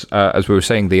interesting because, as we were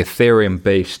saying, the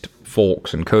Ethereum-based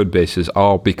forks and code bases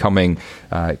are becoming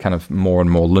kind of more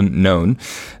and more known.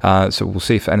 So we'll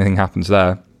see if anything happens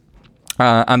there.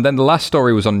 And then the last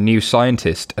story was on New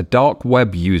Scientist. Dark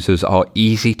web users are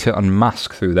easy to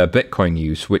unmask through their Bitcoin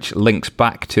use, which links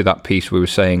back to that piece we were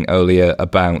saying earlier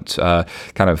about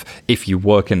kind of if you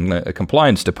work in a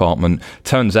compliance department,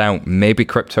 turns out maybe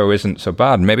crypto isn't so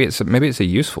bad. Maybe it's a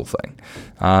useful thing.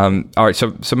 All right,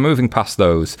 so moving past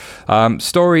those.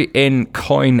 Story in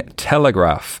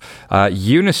Cointelegraph.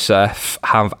 UNICEF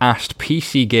have asked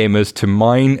PC gamers to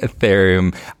mine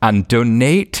Ethereum and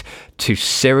donate to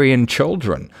Syrian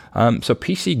children. So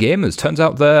PC gamers, turns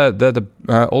out they're the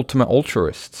ultimate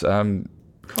altruists.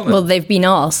 Well, they've been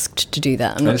asked to do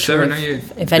that. I'm not sure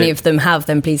if any of them have,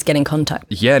 then please get in contact.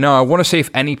 Yeah, no, I want to see if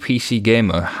any PC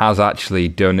gamer has actually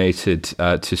donated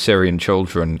to Syrian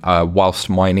children whilst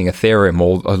mining Ethereum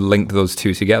or linked those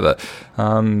two together.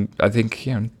 I think,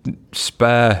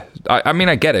 spare... I mean,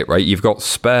 I get it, right? You've got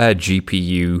spare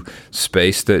GPU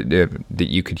space that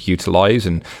you could utilize,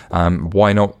 and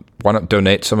why not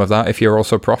donate some of that if you're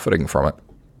also profiting from it?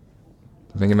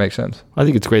 I think it makes sense. I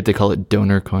think it's great they call it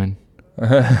donor coin.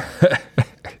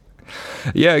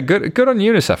 Yeah, good on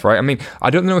UNICEF, right? I mean, I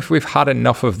don't know if we've had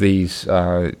enough of these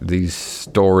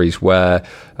stories where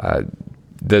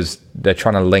they're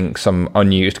trying to link some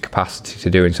unused capacity to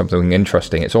doing something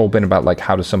interesting. It's all been about like,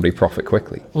 how does somebody profit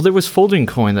quickly? Well, there was folding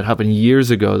coin that happened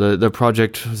years ago. The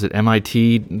project, was it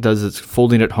MIT, does its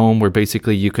folding at home, where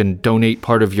basically you can donate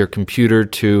part of your computer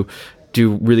to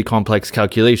do really complex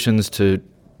calculations, to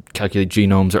calculate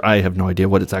genomes, or I have no idea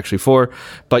what it's actually for,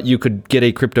 but you could get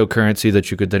a cryptocurrency that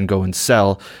you could then go and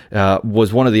sell,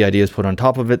 was one of the ideas put on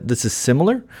top of it. This is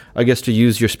similar, I guess, to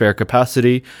use your spare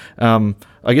capacity.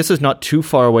 I guess it's not too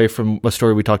far away from a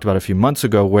story we talked about a few months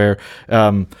ago where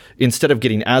instead of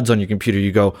getting ads on your computer,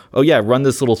 you go, oh yeah, run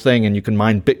this little thing and you can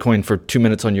mine Bitcoin for 2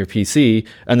 minutes on your PC,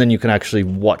 and then you can actually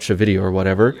watch a video or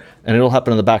whatever, and it'll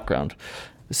happen in the background.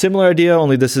 Similar idea,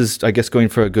 only this is, I guess, going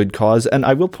for a good cause. And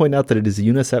I will point out that it is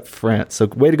UNICEF France. So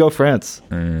way to go, France.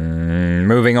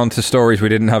 Moving on to stories we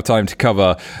didn't have time to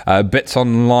cover.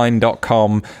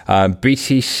 Bitsonline.com.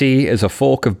 BTC is a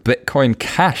fork of Bitcoin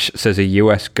Cash, says a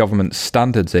US government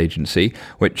standards agency,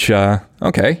 which,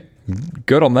 okay.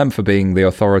 Good on them for being the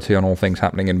authority on all things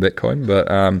happening in Bitcoin, but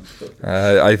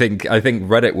I think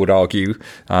Reddit would argue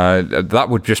that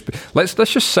would just be, let's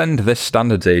just send this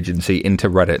standards agency into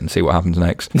Reddit and see what happens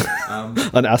next.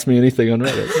 And ask me anything on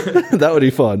Reddit. That would be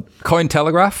fun.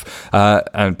 Cointelegraph,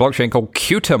 a blockchain called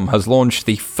Qtum, has launched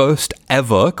the first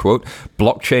ever, quote,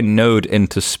 blockchain node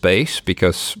into space,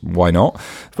 because why not?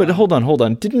 But hold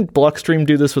on. Didn't Blockstream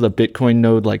do this with a Bitcoin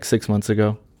node like 6 months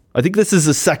ago? I think this is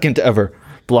the second ever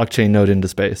blockchain node into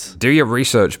space. Do your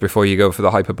research before you go for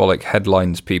the hyperbolic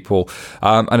headlines, people.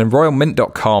 And in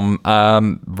royalmint.com,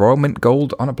 Royal Mint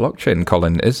Gold on a blockchain,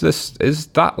 Colin. Is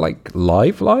that like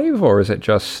live, or is it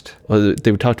just... Well,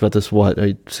 they talked about this,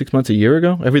 6 months, a year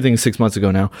ago? Everything's 6 months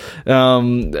ago now.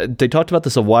 They talked about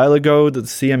this a while ago, that the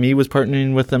CME was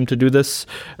partnering with them to do this.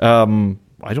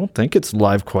 I don't think it's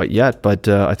live quite yet, but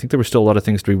I think there were still a lot of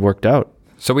things to be worked out.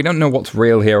 So we don't know what's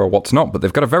real here or what's not, but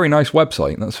they've got a very nice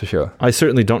website, that's for sure. I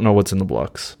certainly don't know what's in the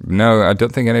blocks. No, I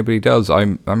don't think anybody does.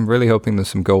 I'm really hoping there's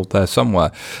some gold there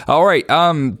somewhere. All right,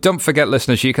 don't forget,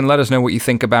 listeners, you can let us know what you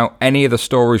think about any of the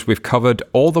stories we've covered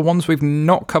or the ones we've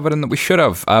not covered and that we should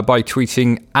have by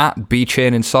tweeting at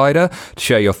BChainInsider to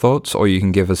share your thoughts, or you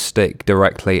can give us stick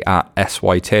directly at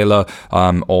SY Taylor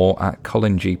or at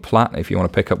Colin G. Platt if you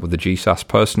want to pick up with the GSAS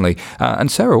personally. And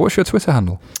Sarah, what's your Twitter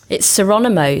handle? It's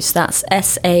Seronimos. That's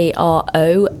Saronimo.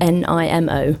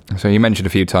 So you mentioned a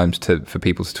few times for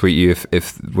people to tweet you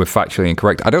if we're factually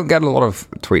incorrect. I don't get a lot of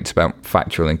tweets about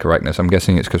factual incorrectness. I'm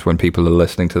guessing it's because when people are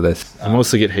listening to this... I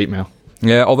mostly get hate mail.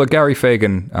 Yeah, although Gary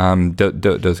Fagan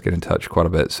does get in touch quite a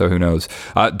bit, so who knows.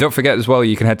 Don't forget as well,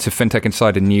 you can head to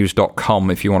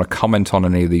fintechinsidernews.com if you want to comment on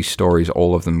any of these stories.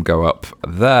 All of them go up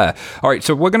there. All right,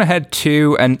 so we're going to head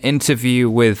to an interview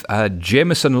with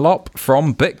Jameson Lopp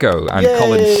from BitGo, and Yay!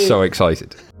 Colin's so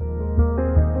excited.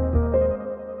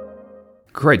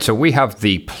 Great, so we have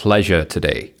the pleasure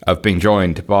today of being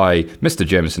joined by Mr.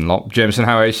 Jameson Lopp. Jameson,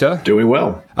 how are you, sir? Doing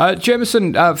well.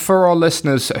 Jameson, for our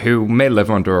listeners who may live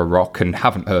under a rock and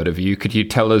haven't heard of you, could you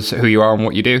tell us who you are and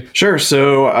what you do? Sure.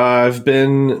 So I've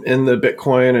been in the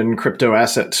Bitcoin and crypto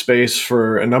asset space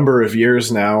for a number of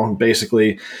years now.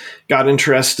 Basically got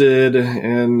interested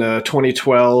in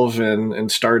 2012 and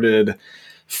started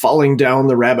falling down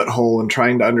the rabbit hole and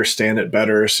trying to understand it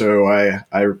better. So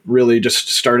I really just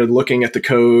started looking at the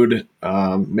code,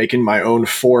 making my own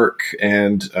fork,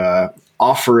 and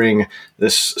offering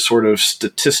this sort of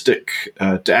statistic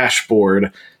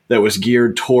dashboard that was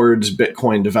geared towards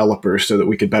Bitcoin developers so that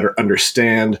we could better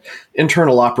understand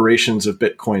internal operations of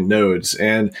Bitcoin nodes.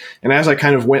 And as I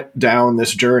kind of went down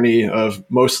this journey of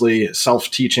mostly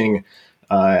self-teaching,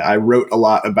 I wrote a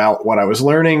lot about what I was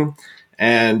learning,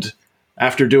 and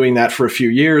after doing that for a few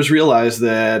years, realized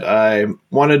that I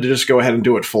wanted to just go ahead and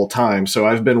do it full time. So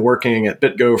I've been working at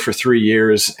BitGo for 3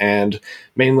 years and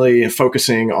mainly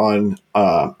focusing on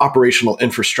operational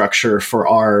infrastructure for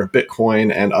our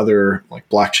Bitcoin and other like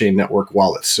blockchain network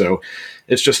wallets. So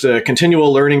it's just a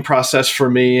continual learning process for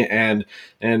me. And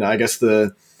I guess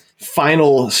the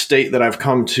final state that I've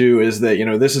come to is that,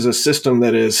 this is a system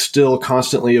that is still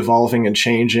constantly evolving and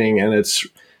changing, and it's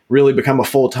really become a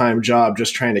full-time job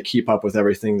just trying to keep up with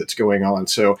everything that's going on.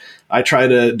 So I try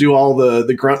to do all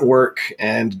the grunt work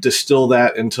and distill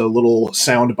that into little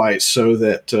sound bites so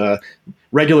that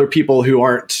regular people who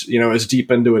aren't, as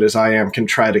deep into it as I am can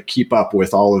try to keep up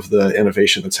with all of the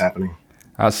innovation that's happening.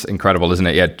 That's incredible, isn't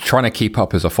it? Yeah, trying to keep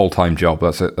up is a full-time job.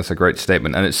 That's a great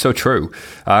statement, and it's so true.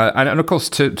 And of course,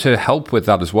 to help with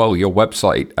that as well, your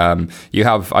website, you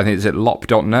have, I think, is it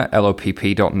lopp.net,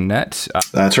 lopp.net?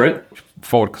 That's right.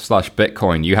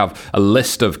 /Bitcoin. You have a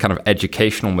list of kind of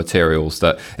educational materials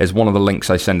that is one of the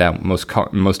links I send out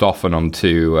most often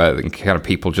onto kind of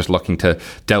people just looking to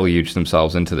deluge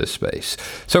themselves into this space.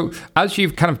 So as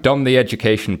you've kind of done the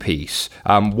education piece,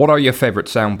 what are your favorite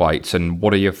sound bites and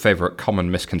what are your favorite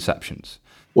common misconceptions?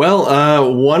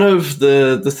 Well, one of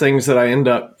the things that I end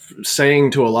up saying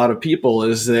to a lot of people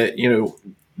is that,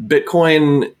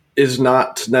 Bitcoin is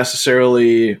not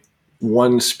necessarily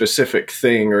one specific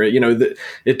thing, or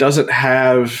it doesn't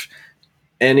have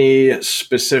any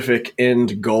specific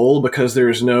end goal because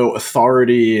there's no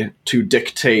authority to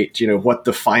dictate what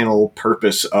the final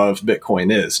purpose of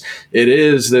Bitcoin is. It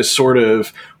is this sort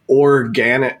of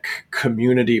organic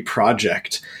community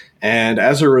project, and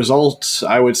as a result,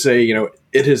 I would say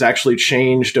it has actually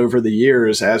changed over the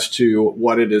years as to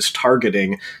what it is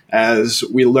targeting as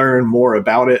we learn more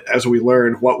about it, as we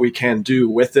learn what we can do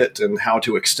with it and how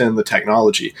to extend the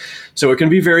technology. So it can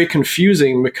be very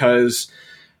confusing because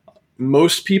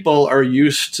most people are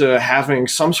used to having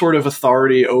some sort of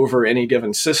authority over any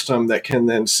given system that can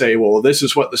then say, well, this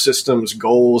is what the system's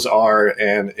goals are,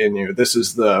 and this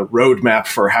is the roadmap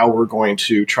for how we're going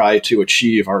to try to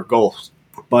achieve our goals.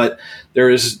 But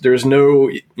there's no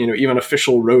even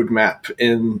official roadmap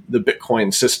in the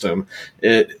Bitcoin system.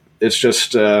 It's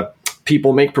just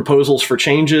people make proposals for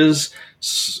changes.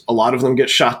 A lot of them get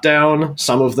shot down.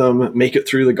 Some of them make it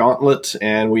through the gauntlet,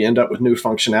 and we end up with new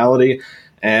functionality.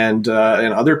 And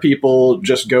other people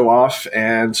just go off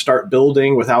and start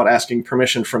building without asking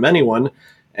permission from anyone.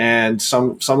 And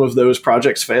some of those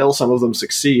projects fail, some of them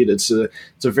succeed. It's a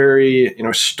very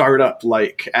startup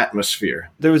like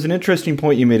atmosphere. There was an interesting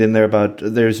point you made in there about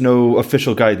there's no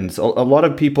official guidance. A lot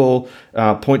of people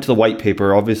point to the white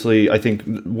paper. Obviously, I think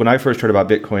when I first heard about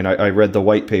Bitcoin, I read the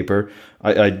white paper.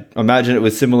 I imagine it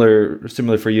was similar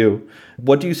for you.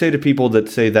 What do you say to people that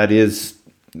say that is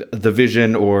the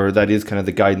vision or that is kind of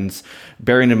the guidance,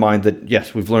 bearing in mind that,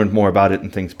 yes, we've learned more about it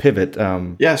and things pivot?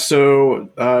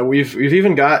 So we've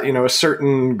even got, a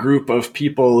certain group of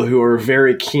people who are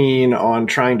very keen on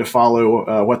trying to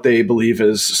follow what they believe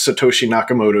is Satoshi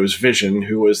Nakamoto's vision,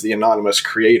 who was the anonymous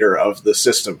creator of the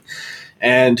system.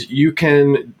 And you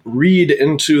can read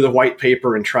into the white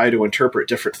paper and try to interpret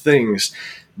different things,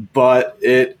 but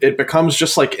it becomes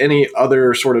just like any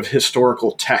other sort of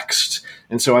historical text.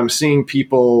 And so I'm seeing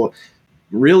people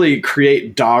really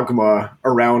create dogma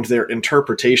around their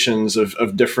interpretations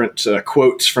of different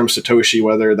quotes from Satoshi,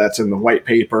 whether that's in the white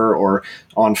paper or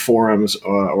on forums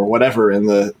or whatever in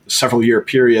the several year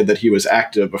period that he was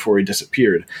active before he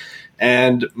disappeared.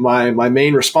 And my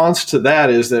main response to that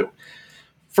is that,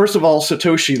 first of all,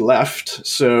 Satoshi left.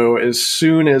 So as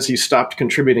soon as he stopped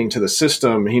contributing to the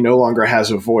system, he no longer has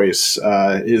a voice.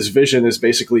 His vision is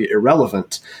basically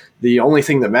irrelevant. The only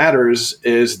thing that matters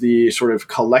is the sort of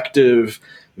collective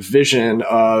vision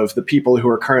of the people who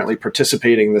are currently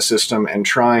participating in the system and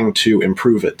trying to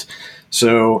improve it.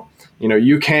 So,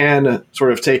 you can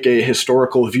sort of take a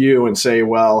historical view and say,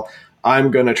 well, I'm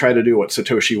going to try to do what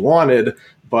Satoshi wanted,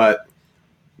 but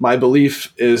my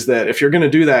belief is that if you're going to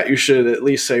do that, you should at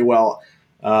least say, well,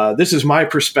 this is my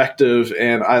perspective,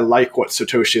 and I like what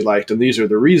Satoshi liked, and these are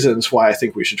the reasons why I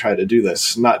think we should try to do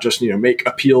this. Not just, make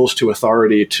appeals to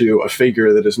authority to a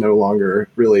figure that is no longer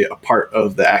really a part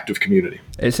of the active community.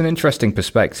 It's an interesting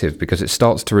perspective because it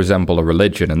starts to resemble a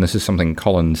religion, and this is something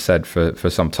Colin said for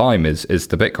some time, is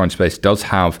the Bitcoin space does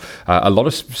have a lot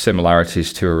of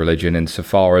similarities to a religion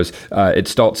insofar as it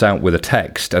starts out with a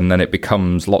text, and then it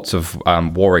becomes lots of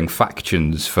warring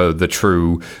factions for the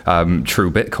true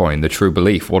Bitcoin, the true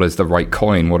belief. What is the right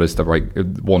coin? What is the right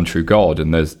one true God?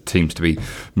 And there seems to be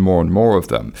more and more of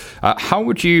them. How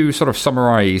would you sort of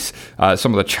summarize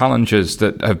some of the challenges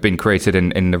that have been created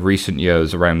in the recent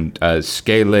years around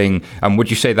scaling? And would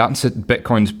you say that's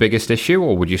Bitcoin's biggest issue,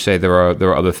 or would you say there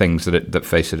are other things that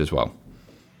face it as well?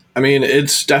 I mean,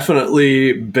 it's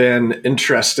definitely been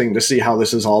interesting to see how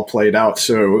this has all played out.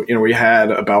 So, we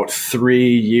had about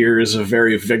 3 years of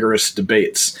very vigorous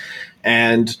debates.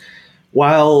 And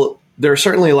while there are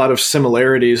certainly a lot of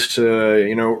similarities to,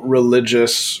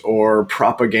 religious or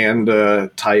propaganda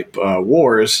type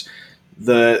wars,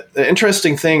 the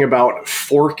interesting thing about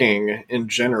forking in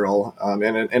general,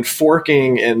 and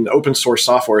forking in open source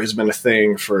software has been a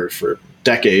thing for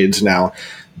decades now.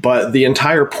 But the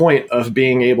entire point of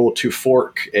being able to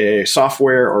fork a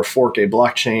software or fork a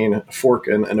blockchain, fork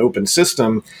an open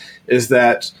system, is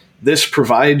that this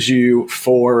provides you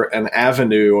for an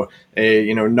avenue,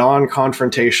 a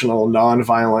non-confrontational,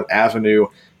 non-violent avenue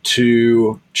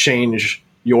to change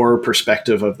your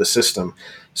perspective of the system.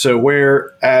 So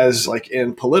whereas like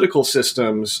in political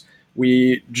systems,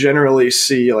 we generally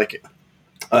see like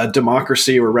a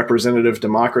democracy or representative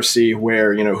democracy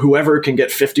where, whoever can get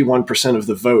 51% of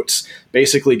the votes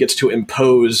basically gets to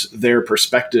impose their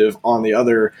perspective on the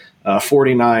other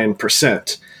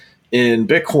 49%. In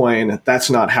Bitcoin, that's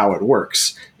not how it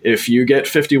works. If you get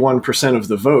 51% of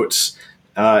the votes,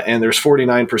 and there's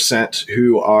 49%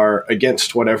 who are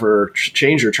against whatever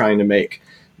change you're trying to make,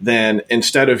 then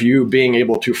instead of you being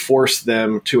able to force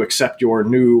them to accept your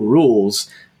new rules,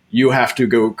 you have to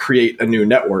go create a new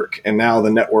network. And now the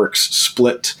network's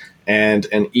split, and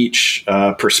each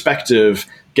perspective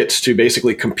gets to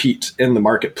basically compete in the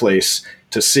marketplace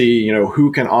to see,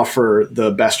 who can offer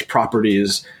the best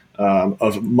properties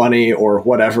of money or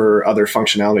whatever other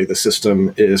functionality the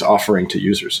system is offering to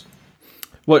users.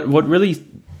 What really,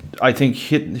 I think,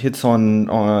 hits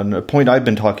on a point I've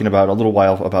been talking about a little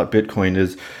while about Bitcoin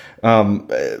is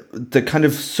the kind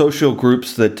of social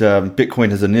groups that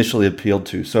Bitcoin has initially appealed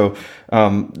to. So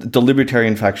the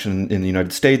libertarian faction in the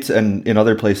United States and in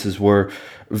other places were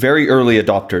very early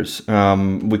adopters.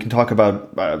 We can talk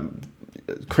about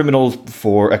criminals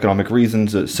for economic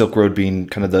reasons, Silk Road being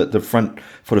kind of the front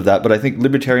foot of that. But I think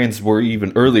libertarians were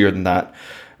even earlier than that.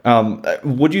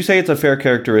 Would you say it's a fair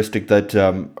characteristic that,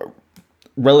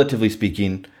 relatively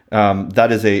speaking,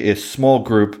 that is a small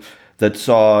group that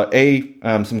saw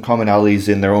some commonalities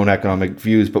in their own economic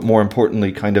views, but more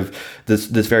importantly, kind of this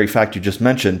very fact you just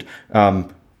mentioned,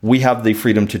 we have the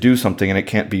freedom to do something and it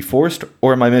can't be forced?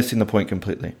 Or am I missing the point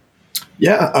completely?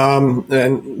 Yeah,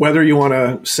 and whether you want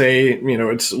to say,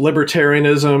 it's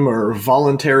libertarianism or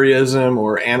voluntarism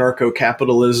or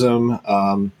anarcho-capitalism,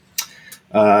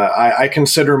 I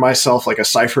consider myself like a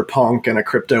cypherpunk and a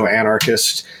crypto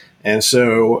anarchist. And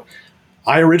so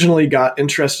I originally got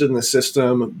interested in the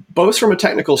system, both from a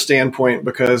technical standpoint,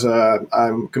 because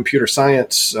I'm a computer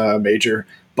science major,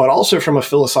 but also from a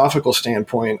philosophical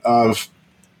standpoint of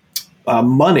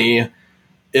money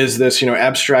is this,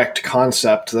 abstract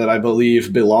concept that I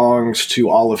believe belongs to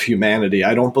all of humanity.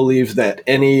 I don't believe that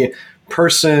any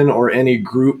person or any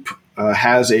group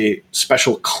has a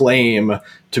special claim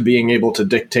to being able to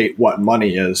dictate what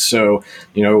money is. So,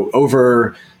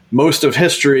 over most of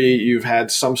history, you've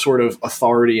had some sort of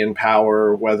authority and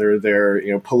power, whether they're,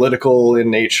 political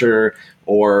in nature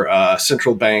or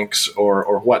central banks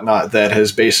or whatnot, that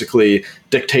has basically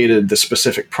dictated the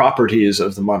specific properties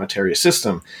of the monetary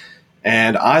system.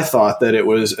 And I thought that it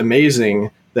was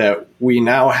amazing that we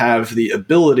now have the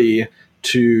ability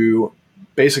to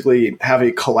basically have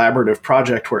a collaborative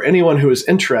project where anyone who is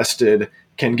interested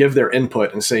can give their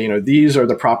input and say, these are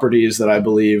the properties that I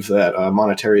believe that a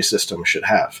monetary system should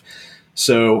have.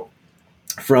 So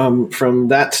from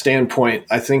that standpoint,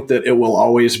 I think that it will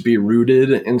always be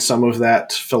rooted in some of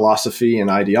that philosophy and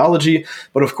ideology.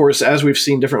 But of course, as we've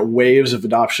seen different waves of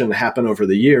adoption happen over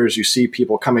the years, you see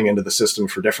people coming into the system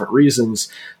for different reasons.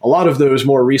 A lot of those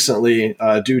more recently,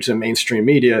 due to mainstream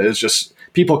media, is just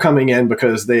people coming in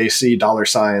because they see dollar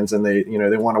signs and they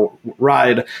want to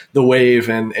ride the wave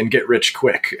and get rich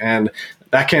quick. And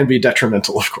that can be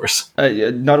detrimental, of course.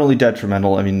 Not only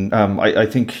detrimental. I mean, I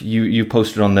think you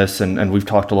posted on this, and we've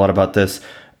talked a lot about this.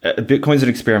 Bitcoin's an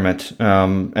experiment,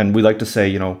 and we like to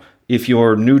say, if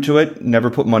you're new to it, never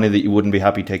put money that you wouldn't be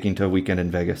happy taking to a weekend in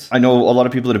Vegas. I know a lot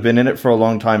of people that have been in it for a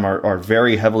long time are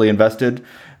very heavily invested,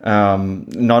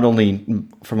 not only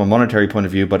from a monetary point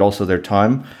of view, but also their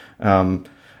time.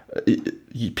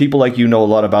 People like you know a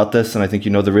lot about this, and I think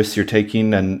you know the risks you're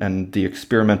taking and the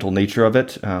experimental nature of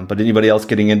it. But anybody else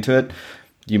getting into it,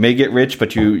 you may get rich,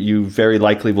 but you very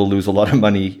likely will lose a lot of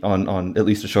money on at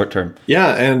least a short term.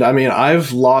 Yeah, and I mean,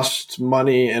 I've lost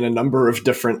money in a number of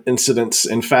different incidents.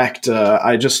 In fact,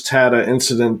 I just had an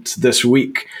incident this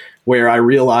week where I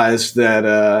realized that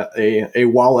a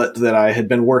wallet that I had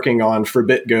been working on for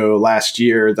BitGo last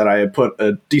year that I had put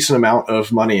a decent amount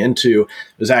of money into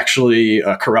was actually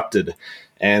corrupted.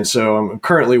 And so I'm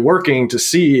currently working to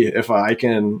see if I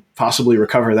can possibly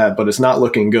recover that, but it's not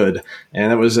looking good.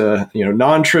 And it was a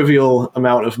non-trivial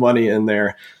amount of money in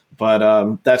there.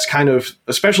 But that's kind of,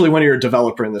 especially when you're a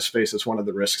developer in this space, it's one of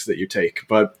the risks that you take.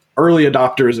 But early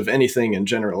adopters of anything in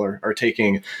general are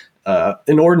taking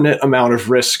inordinate amount of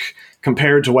risk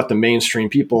compared to what the mainstream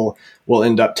people will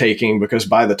end up taking, because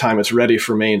by the time it's ready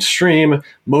for mainstream,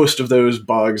 most of those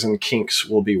bugs and kinks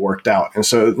will be worked out. And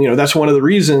so, that's one of the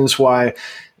reasons why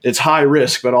it's high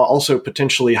risk, but also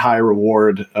potentially high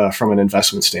reward from an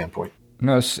investment standpoint.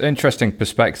 No, it's an interesting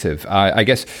perspective. I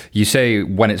guess you say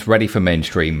when it's ready for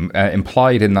mainstream.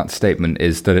 Implied in that statement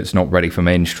is that it's not ready for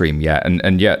mainstream yet.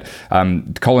 And yet,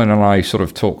 Colin and I sort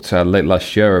of talked late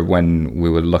last year when we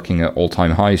were looking at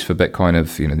all-time highs for Bitcoin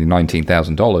of the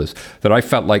 $19,000, that I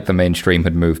felt like the mainstream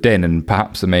had moved in, and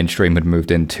perhaps the mainstream had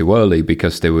moved in too early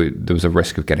because there was a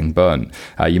risk of getting burnt.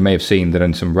 You may have seen that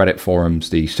in some Reddit forums,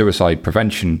 the suicide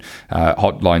prevention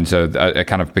hotlines are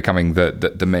kind of becoming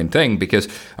the main thing because,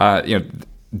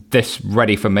 this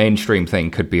ready for mainstream thing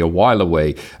could be a while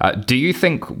away. Do you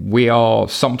think we are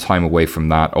some time away from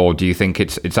that, or do you think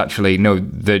it's actually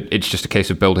that it's just a case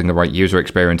of building the right user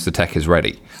experience? The tech is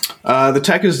ready. The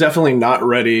tech is definitely not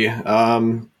ready.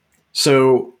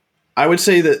 So I would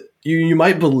say that you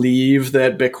might believe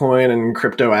that Bitcoin and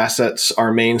crypto assets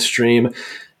are mainstream,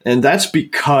 and that's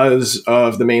because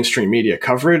of the mainstream media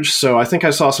coverage. So I think I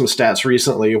saw some stats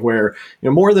recently where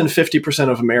more than 50%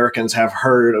 of Americans have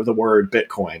heard of the word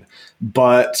Bitcoin,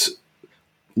 but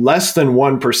less than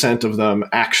 1% of them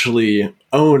actually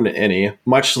own any,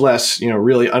 much less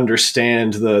really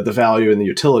understand the value and the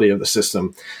utility of the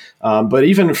system. But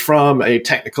even from a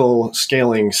technical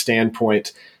scaling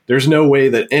standpoint, there's no way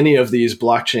that any of these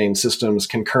blockchain systems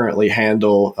can currently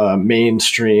handle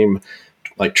mainstream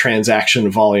like transaction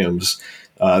volumes.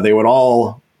 They would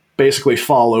all basically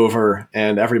fall over,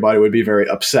 and everybody would be very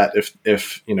upset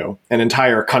if an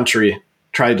entire country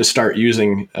tried to start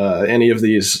using any of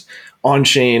these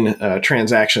on-chain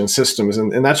transaction systems.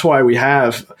 And that's why we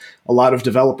have a lot of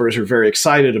developers who are very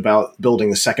excited about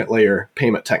building the second layer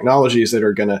payment technologies that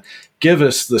are going to give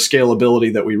us the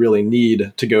scalability that we really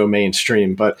need to go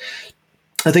mainstream. But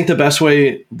I think the best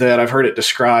way that I've heard it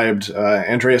described,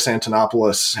 Andreas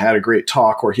Antonopoulos had a great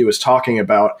talk where he was talking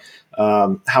about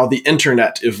how the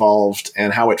internet evolved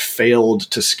and how it failed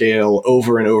to scale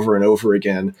over and over and over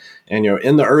again. And,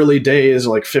 in the early days,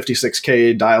 like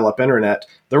 56K dial-up internet,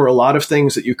 there were a lot of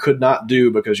things that you could not do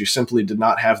because you simply did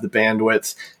not have the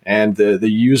bandwidth, and the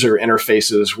user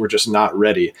interfaces were just not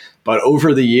ready. But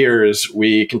over the years,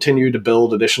 we continue to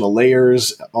build additional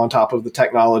layers on top of the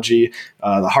technology.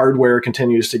 The hardware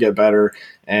continues to get better,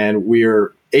 and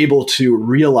we're able to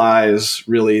realize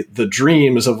really the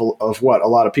dreams of what a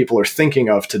lot of people are thinking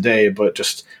of today, but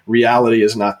just reality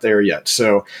is not there yet.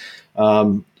 So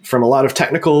from a lot of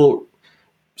technical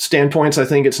standpoints, I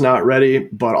think it's not ready,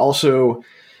 but also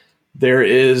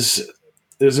there's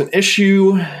an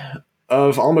issue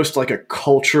of almost like a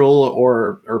cultural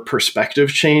or perspective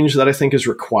change that I think is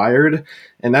required.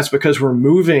 And that's because we're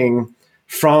moving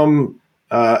from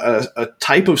a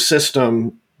type of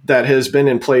system that has been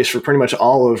in place for pretty much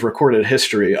all of recorded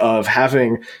history of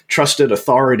having trusted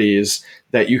authorities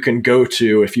that you can go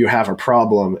to if you have a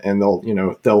problem, and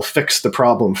they'll fix the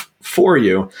problem for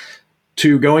you,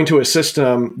 to going to a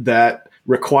system that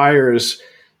requires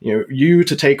you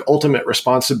to take ultimate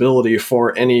responsibility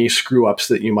for any screw ups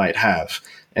that you might have.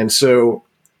 And so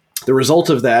the result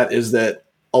of that is that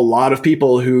a lot of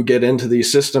people who get into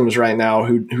these systems right now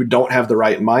who don't have the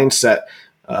right mindset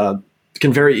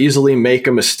can very easily make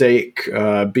a mistake,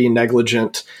 be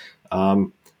negligent.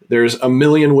 There's a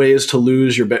million ways to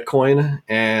lose your Bitcoin,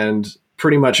 and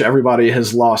pretty much everybody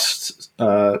has lost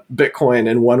Bitcoin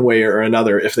in one way or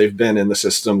another if they've been in the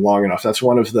system long enough. That's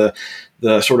one of the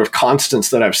sort of constants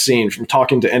that I've seen from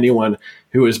talking to anyone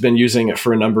who has been using it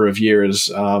for a number of years.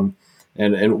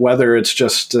 And whether it's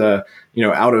just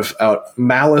out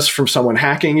malice from someone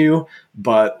hacking you,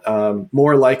 but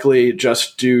more likely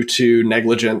just due to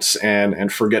negligence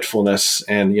and forgetfulness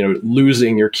and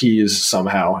losing your keys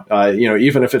somehow.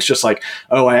 Even if it's just like,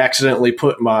 oh, I accidentally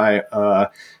put my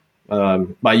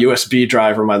my USB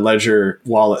drive or my Ledger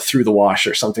wallet through the wash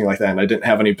or something like that, and I didn't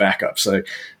have any backups.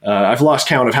 I've lost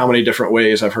count of how many different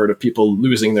ways I've heard of people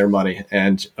losing their money,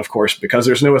 and of course, because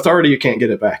there's no authority, you can't get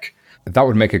it back. That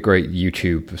would make a great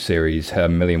YouTube series, A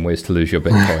Million Ways to Lose Your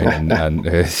Bitcoin. and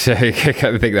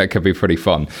I think that could be pretty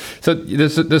fun. So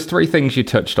there's three things you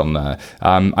touched on there.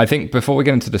 I think before we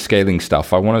get into the scaling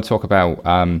stuff, I want to talk about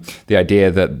the idea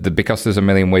that because there's a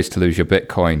million ways to lose your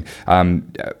Bitcoin,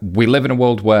 we live in a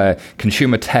world where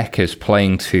consumer tech is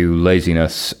playing to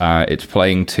laziness. It's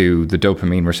playing to the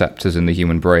dopamine receptors in the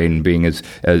human brain being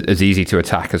as easy to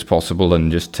attack as possible,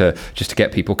 and just to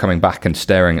get people coming back and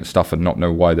staring at stuff and not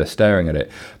know why they're staring at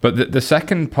it. But the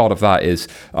second part of that is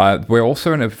we're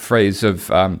also in a phase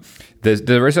of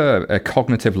there is a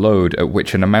cognitive load at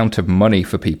which an amount of money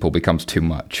for people becomes too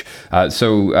much.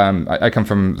 So I come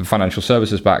from the financial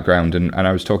services background, and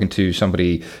I was talking to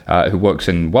somebody who works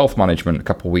in wealth management a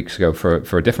couple of weeks ago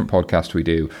for a different podcast we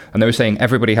do, and they were saying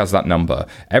everybody has that number.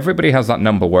 Everybody has that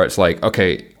number where it's like,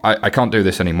 okay, I can't do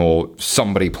this anymore.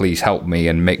 Somebody please help me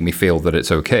and make me feel that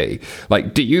it's okay.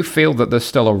 Like, do you feel that there's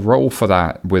still a role for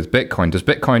that with Bitcoin? Does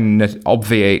Bitcoin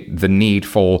obviate the need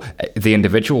for the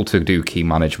individual to do key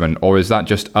management, or is that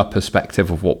just a perspective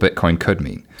of what Bitcoin could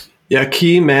mean? Yeah,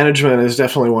 key management is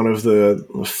definitely one of the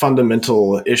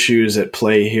fundamental issues at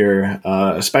play here,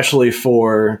 especially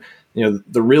for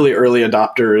the really early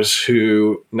adopters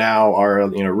who now are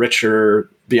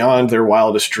richer beyond their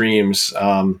wildest dreams.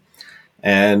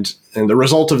 And the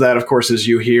result of that, of course, is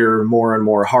you hear more and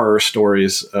more horror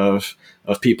stories of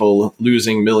people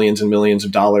losing millions and millions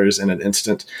of dollars in an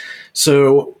instant.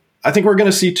 So I think we're going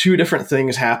to see two different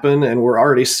things happen, and we're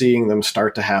already seeing them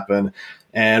start to happen.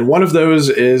 And one of those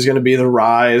is going to be the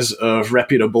rise of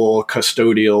reputable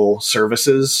custodial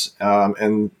services.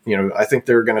 And I think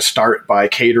they're going to start by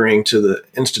catering to the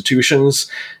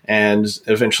institutions, and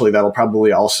eventually that'll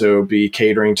probably also be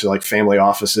catering to like family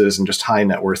offices and just high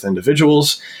net worth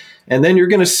individuals. And then you're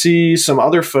going to see some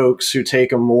other folks who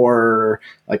take a more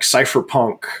like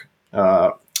cypherpunk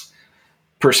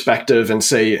perspective and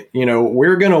say,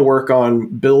 we're going to work on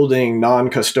building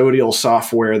non-custodial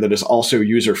software that is also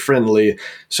user-friendly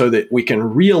so that we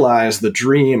can realize the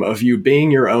dream of you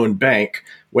being your own bank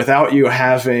without you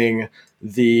having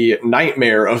the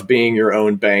nightmare of being your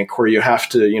own bank, where you have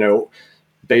to,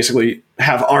 basically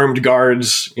have armed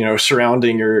guards,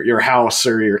 surrounding your house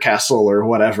or your castle or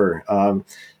whatever.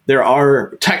 There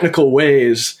are technical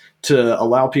ways to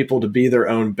allow people to be their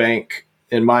own bank,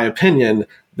 in my opinion,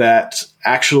 that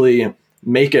actually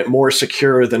make it more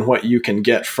secure than what you can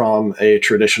get from a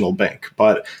traditional bank.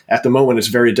 But at the moment, it's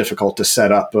very difficult to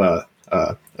set up a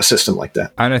system like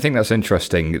that. And I think that's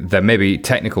interesting. There may be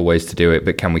technical ways to do it,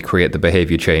 but can we create the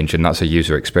behavior change? And that's a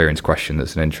user experience question.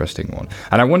 That's an interesting one.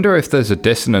 And I wonder if there's a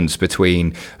dissonance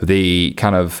between the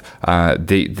kind of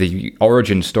the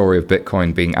origin story of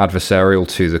Bitcoin being adversarial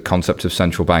to the concept of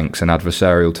central banks and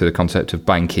adversarial to the concept of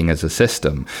banking as a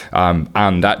system,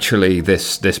 and actually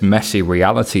this messy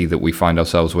reality that we find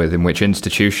ourselves with, in which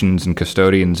institutions and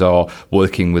custodians are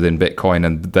working within Bitcoin,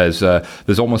 and there's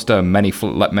almost a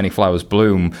let many flowers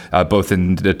bloom, both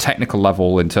in the technical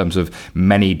level in terms of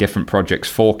many different projects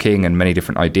forking and many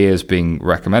different ideas being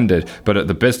recommended, but at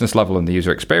the business level and the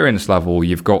user experience level,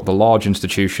 you've got the large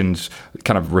institutions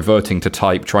kind of reverting to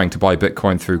type, trying to buy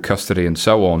Bitcoin through custody and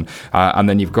so on, and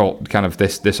then you've got kind of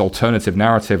this alternative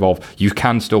narrative of you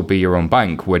can still be your own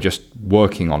bank, we're just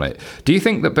working on it. Do you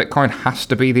think that Bitcoin has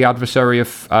to be the adversary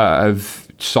of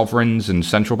sovereigns and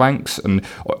central banks,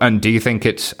 and do you think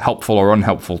it's helpful or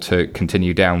unhelpful to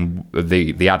continue down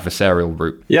the adversarial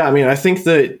route? Yeah, I mean, I think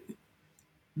that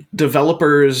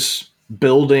developers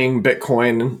building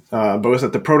Bitcoin, both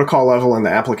at the protocol level and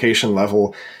the application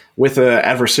level, with an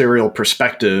adversarial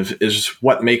perspective is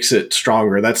what makes it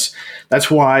stronger. That's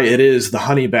why it is the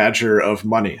honey badger of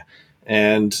money.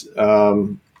 And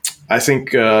I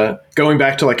think going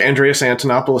back to like Andreas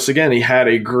Antonopoulos again, he had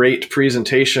a great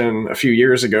presentation a few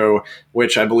years ago,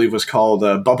 which I believe was called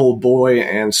Bubble Boy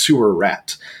and Sewer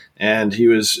Rat. And he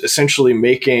was essentially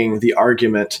making the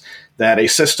argument that a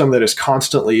system that is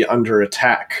constantly under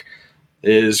attack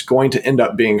is going to end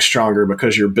up being stronger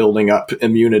because you're building up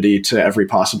immunity to every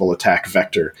possible attack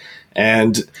vector.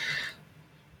 And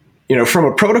from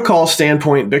a protocol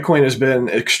standpoint, Bitcoin has been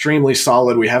extremely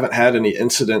solid. We haven't had any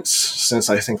incidents since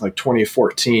I think like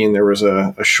 2014. There was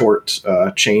a short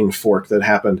chain fork that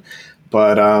happened.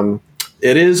 But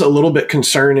it is a little bit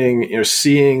concerning,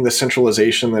 seeing the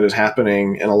centralization that is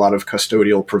happening in a lot of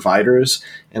custodial providers.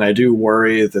 And I do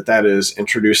worry that that is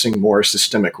introducing more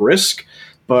systemic risk.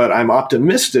 But I'm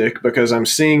optimistic because I'm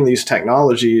seeing these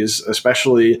technologies,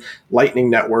 especially Lightning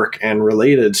Network and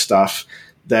related stuff,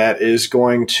 that is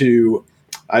going to,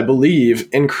 I believe,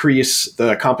 increase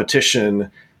the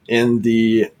competition in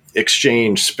the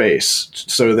exchange space,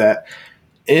 so that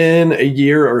in a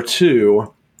year or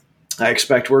two, I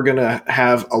expect we're going to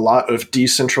have a lot of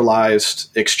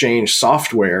decentralized exchange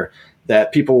software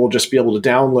that people will just be able to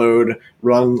download,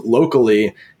 run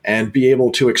locally, and be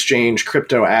able to exchange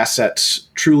crypto assets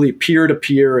truly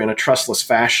peer-to-peer in a trustless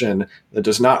fashion that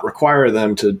does not require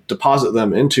them to deposit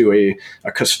them into a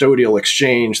custodial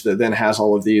exchange that then has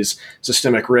all of these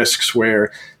systemic risks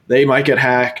where they might get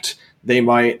hacked, they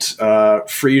might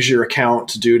freeze your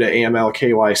account due to AML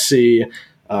KYC,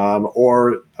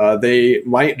 or they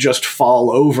might just fall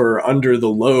over under the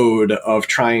load of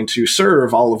trying to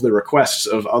serve all of the requests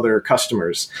of other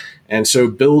customers. And so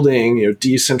building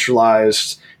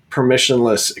decentralized,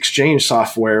 permissionless exchange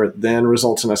software then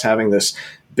results in us having this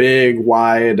big,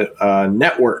 wide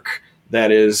network that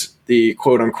is the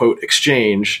quote-unquote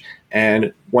exchange.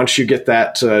 And once you get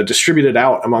that distributed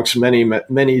out amongst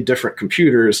many different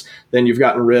computers, then you've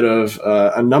gotten rid of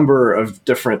a number of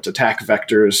different attack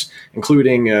vectors,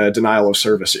 including denial of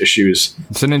service issues.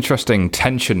 It's an interesting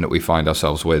tension that we find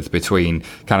ourselves with between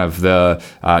kind of the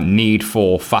need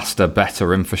for faster,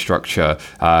 better infrastructure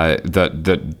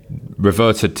that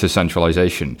reverted to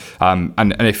centralization.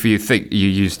 And if you think, you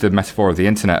used the metaphor of the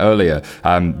internet earlier,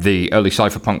 the early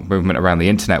cypherpunk movement around the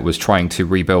internet was trying to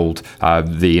rebuild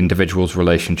the individual's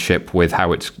relationship with how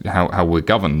we're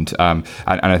governed. And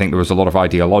I think there was a lot of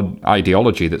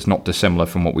ideology that's not dissimilar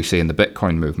from what we see in the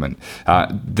Bitcoin movement.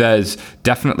 There's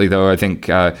definitely, though, I think,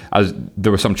 as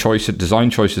there were some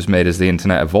design choices made as the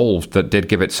internet evolved that did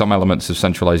give it some elements of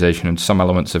centralization and some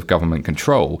elements of government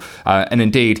control. And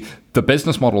indeed, the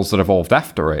business models that evolved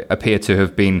after it appear to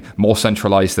have been more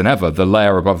centralized than ever. The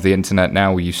layer above the internet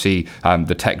now, you see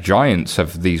the tech giants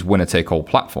of these winner-take-all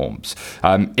platforms.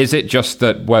 Is it just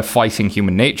that we're fighting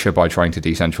human nature by trying to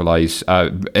decentralize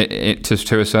it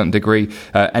to a certain degree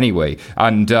anyway?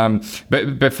 And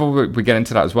but before we get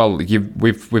into that as well,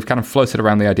 we've kind of floated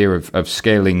around the idea of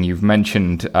scaling. You've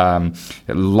mentioned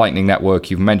Lightning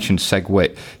Network. You've mentioned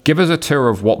SegWit. Give us a tour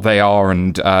of what they are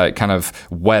and kind of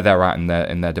where they're at in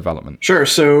their development. Sure.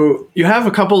 So you have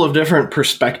a couple of different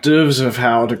perspectives of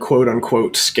how to quote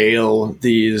unquote scale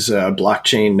these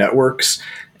blockchain networks.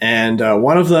 And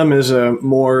one of them is a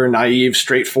more naive,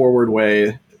 straightforward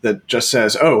way that just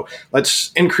says, oh,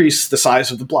 let's increase the size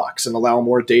of the blocks and allow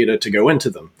more data to go into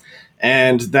them.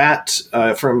 And that,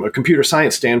 from a computer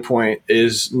science standpoint,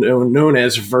 is known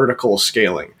as vertical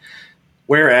scaling.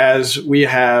 Whereas we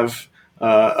have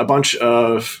a bunch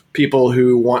of people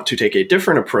who want to take a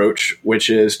different approach, which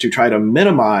is to try to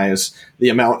minimize the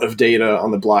amount of data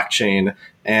on the blockchain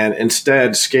and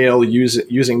instead scale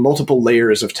using multiple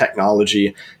layers of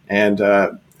technology and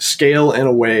scale in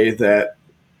a way that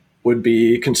would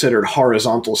be considered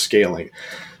horizontal scaling.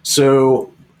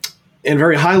 So in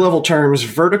very high level terms,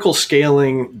 vertical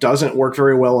scaling doesn't work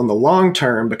very well in the long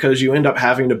term because you end up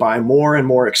having to buy more and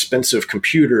more expensive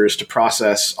computers to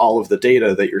process all of the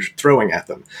data that you're throwing at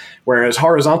them. Whereas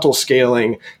horizontal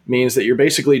scaling means that you're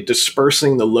basically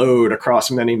dispersing the load across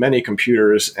many, many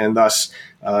computers, and thus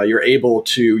you're able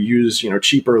to use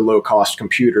cheaper, low-cost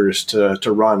computers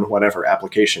to run whatever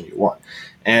application you want.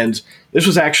 And this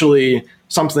was actually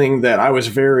something that I was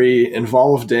very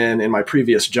involved in my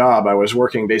previous job. I was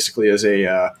working basically as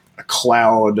a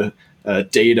cloud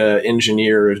data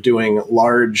engineer doing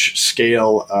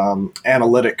large-scale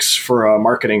analytics for a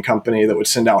marketing company that would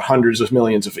send out hundreds of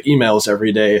millions of emails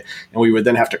every day, and we would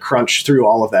then have to crunch through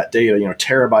all of that data,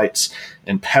 terabytes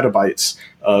and petabytes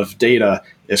of data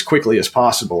as quickly as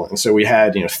possible. And so we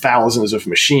had thousands of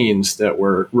machines that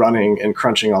were running and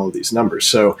crunching all of these numbers.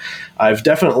 So I've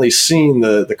definitely seen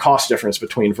the cost difference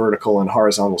between vertical and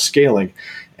horizontal scaling.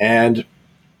 And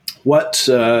what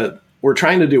we're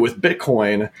trying to do with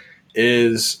Bitcoin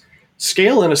is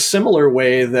scale in a similar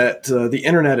way that the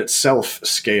internet itself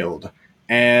scaled.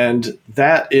 And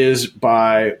that is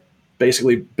by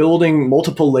basically building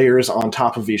multiple layers on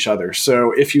top of each other.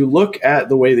 So if you look at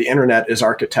the way the internet is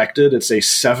architected, it's a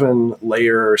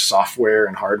 7-layer software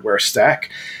and hardware stack.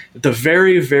 At the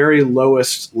very, very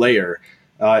lowest layer,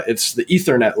 it's the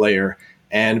Ethernet layer.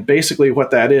 And basically what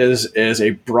that is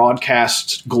a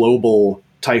broadcast global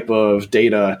type of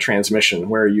data transmission,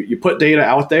 where you put data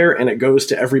out there and it goes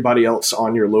to everybody else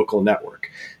on your local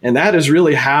network. And that is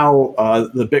really how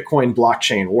the Bitcoin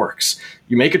blockchain works.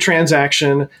 You make a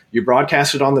transaction, you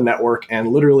broadcast it on the network, and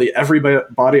literally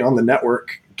everybody on the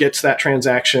network gets that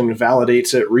transaction,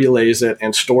 validates it, relays it,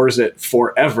 and stores it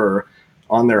forever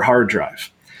on their hard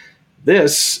drive.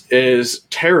 This is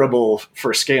terrible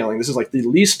for scaling. This is like the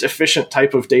least efficient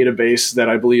type of database that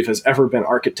I believe has ever been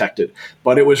architected.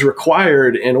 But it was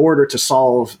required in order to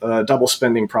solve a double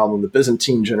spending problem, the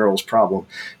Byzantine generals problem,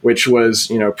 which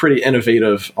was, pretty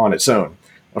innovative on its own.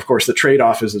 Of course, the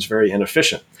trade-off is it's very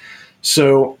inefficient.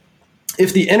 So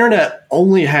if the internet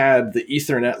only had the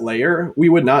Ethernet layer, we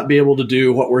would not be able to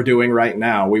do what we're doing right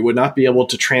now. We would not be able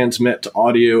to transmit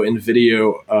audio and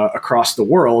video across the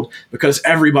world, because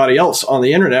everybody else on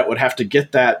the internet would have to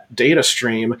get that data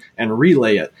stream and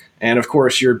relay it. And of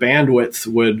course, your bandwidth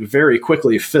would very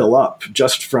quickly fill up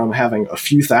just from having a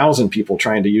few thousand people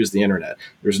trying to use the internet.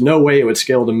 There's no way it would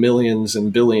scale to millions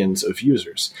and billions of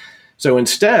users. So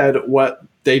instead, what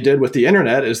they did with the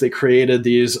internet is they created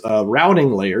these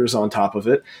routing layers on top of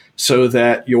it, so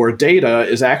that your data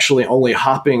is actually only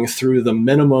hopping through the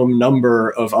minimum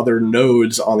number of other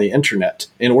nodes on the internet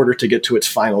in order to get to its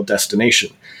final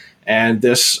destination. And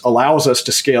this allows us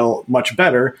to scale much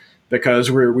better, because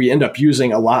we end up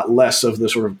using a lot less of the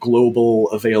sort of global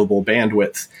available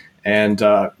bandwidth. And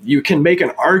you can make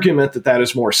an argument that that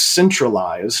is more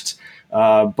centralized,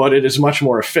 but it is much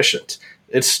more efficient.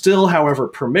 It's still, however,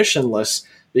 permissionless,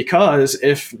 because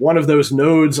if one of those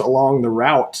nodes along the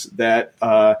route that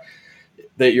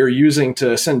you're using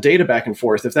to send data back and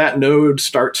forth, if that node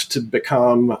starts to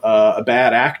become a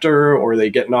bad actor, or they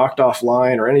get knocked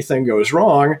offline, or anything goes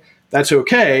wrong, that's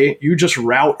okay. You just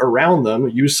route around them,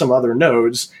 use some other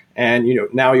nodes, and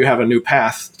now you have a new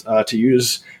path to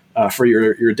use for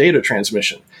your data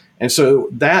transmission. And so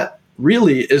that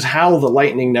really is how the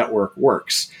Lightning Network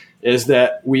works. Is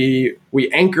that we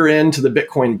anchor into the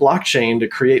Bitcoin blockchain to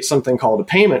create something called a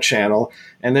payment channel.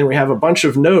 And then we have a bunch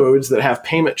of nodes that have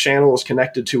payment channels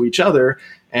connected to each other,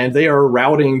 and they are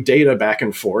routing data back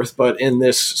and forth. But in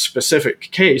this specific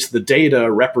case, the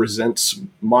data represents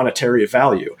monetary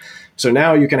value. So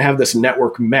now you can have this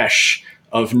network mesh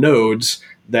of nodes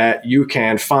that you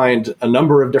can find a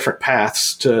number of different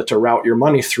paths to route your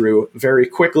money through very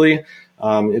quickly.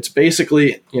 It's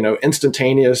basically,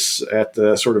 instantaneous at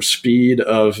the sort of speed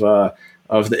of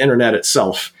the internet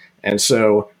itself. And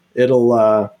so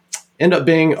it'll end up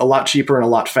being a lot cheaper and a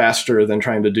lot faster than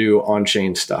trying to do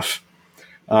on-chain stuff.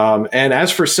 And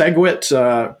as for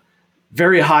SegWit,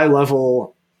 very high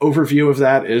level overview of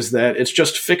that is that it's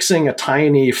just fixing a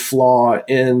tiny flaw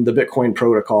in the Bitcoin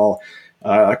protocol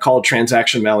called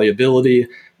transaction malleability.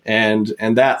 And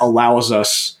that allows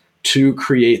us to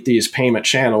create these payment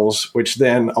channels, which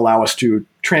then allow us to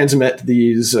transmit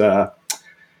these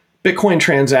Bitcoin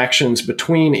transactions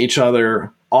between each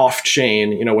other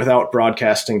off-chain, without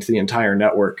broadcasting to the entire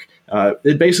network.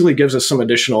 It basically gives us some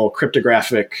additional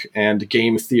cryptographic and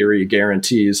game theory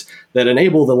guarantees that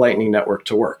enable the Lightning Network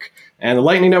to work. And the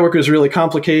Lightning Network is really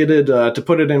complicated. To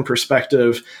put it in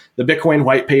perspective, the Bitcoin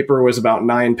white paper was about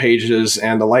 9 pages,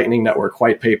 and the Lightning Network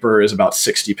white paper is about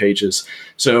 60 pages.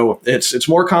 So it's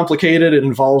more complicated. It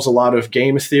involves a lot of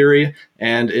game theory,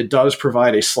 and it does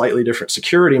provide a slightly different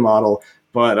security model,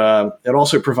 but it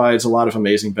also provides a lot of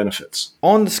amazing benefits.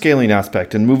 On the scaling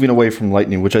aspect and moving away from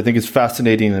Lightning, which I think is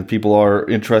fascinating, and people are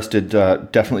interested,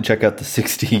 definitely check out the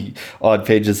 60 odd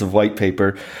pages of white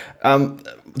paper.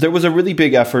 There was a really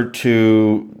big effort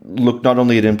to look not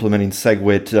only at implementing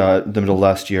SegWit the middle of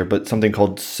last year, but something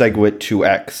called SegWit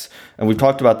 2x. And we've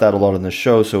talked about that a lot on the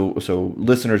show, so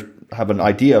listeners have an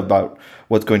idea about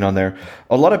what's going on there.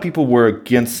 A lot of people were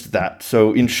against that.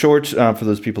 So in short, for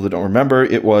those people that don't remember,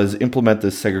 it was implement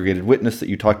this segregated witness that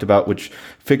you talked about, which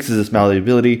fixes this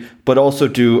malleability, but also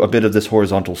do a bit of this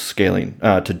horizontal scaling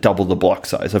to double the block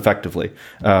size effectively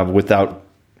without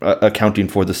accounting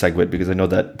for the SegWit, because I know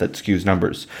that skews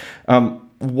numbers.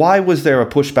 Why was there a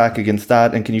pushback against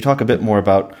that? And can you talk a bit more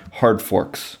about hard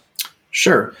forks?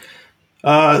 Sure.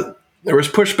 There was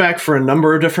pushback for a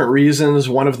number of different reasons.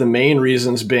 One of the main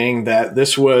reasons being that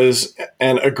this was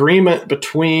an agreement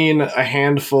between a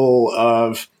handful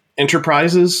of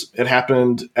enterprises. It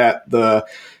happened at the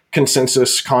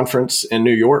Consensus Conference in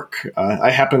New York.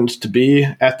 I happened to be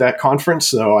at that conference,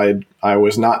 so I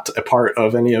was not a part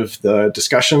of any of the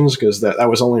discussions, because that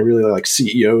was only really like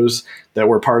CEOs that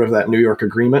were part of that New York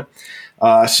agreement.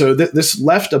 So this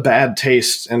left a bad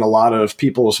taste in a lot of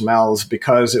people's mouths,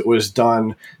 because it was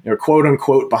done, quote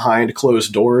unquote, behind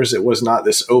closed doors. It was not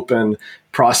this open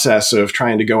process of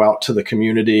trying to go out to the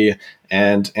community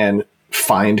and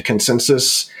find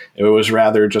consensus. It was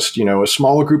rather just, a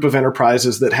small group of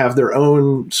enterprises that have their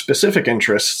own specific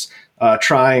interests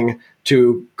trying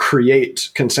to create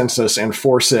consensus and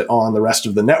force it on the rest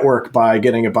of the network by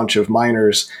getting a bunch of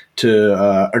miners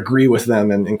to agree with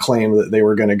them and claim that they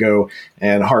were going to go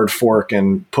and hard fork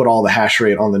and put all the hash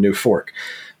rate on the new fork.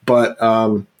 But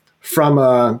from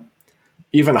a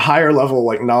even higher level,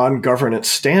 like non-governance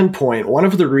standpoint, one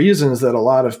of the reasons that a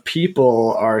lot of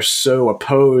people are so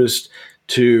opposed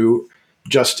to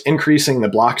just increasing the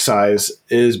block size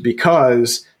is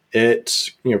because it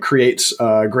creates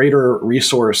greater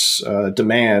resource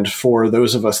demand for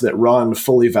those of us that run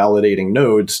fully validating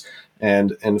nodes.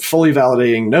 And fully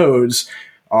validating nodes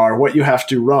are what you have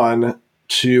to run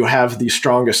to have the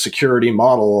strongest security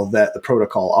model that the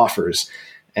protocol offers.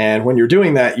 And when you're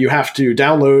doing that, you have to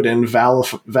download and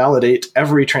validate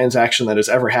every transaction that has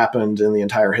ever happened in the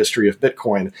entire history of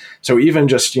Bitcoin. So even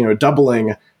just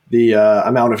doubling the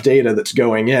amount of data that's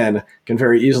going in can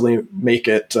very easily make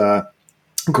it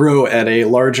grow at a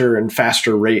larger and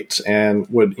faster rate, and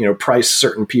would price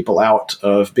certain people out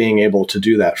of being able to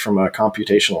do that from a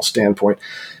computational standpoint.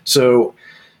 So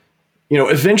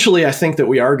eventually I think that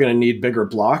we are going to need bigger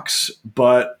blocks,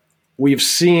 but we've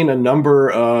seen a number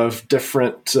of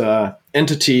different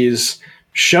entities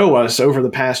show us over the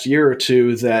past year or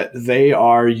two that they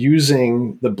are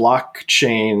using the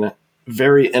blockchain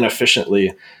very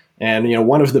inefficiently. And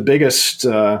one of the biggest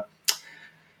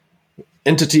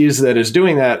entities that is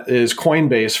doing that is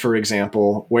Coinbase, for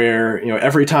example, where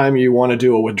every time you want to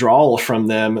do a withdrawal from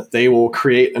them, they will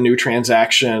create a new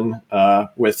transaction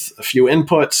with a few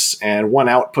inputs and one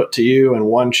output to you and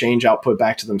one change output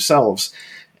back to themselves.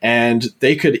 And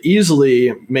they could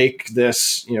easily make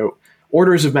this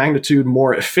orders of magnitude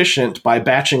more efficient by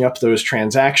batching up those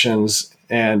transactions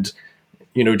and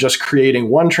just creating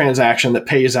one transaction that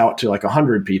pays out to like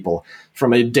 100 people.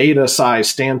 From a data size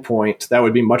standpoint, that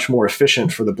would be much more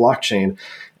efficient for the blockchain.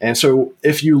 And so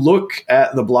if you look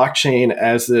at the blockchain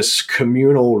as this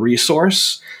communal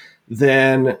resource,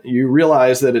 then you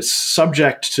realize that it's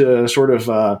subject to sort of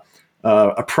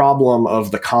a problem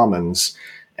of the commons.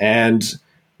 And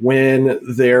when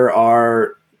there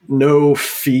are no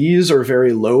fees or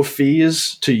very low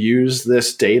fees to use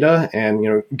this data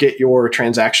and get your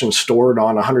transactions stored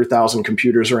on 100,000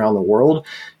 computers around the world,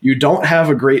 you don't have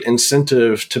a great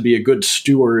incentive to be a good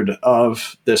steward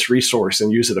of this resource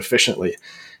and use it efficiently.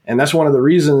 And that's one of the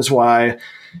reasons why,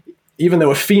 even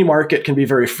though a fee market can be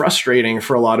very frustrating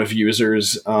for a lot of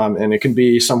users, and it can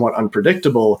be somewhat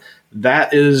unpredictable,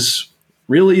 that is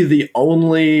really the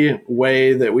only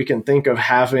way that we can think of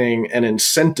having an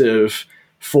incentive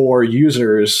for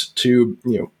users to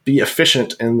be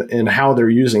efficient in how they're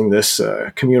using this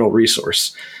communal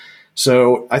resource.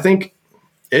 So I think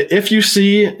if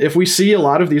we see a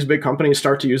lot of these big companies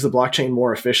start to use the blockchain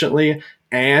more efficiently,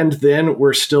 and then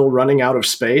we're still running out of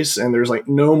space and there's like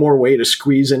no more way to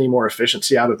squeeze any more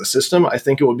efficiency out of the system, I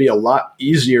think it would be a lot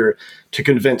easier to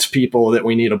convince people that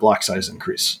we need a block size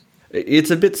increase.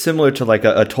 It's a bit similar to like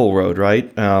a toll road,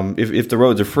 right? If the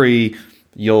roads are free,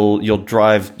 you'll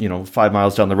drive 5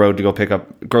 miles down the road to go pick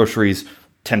up groceries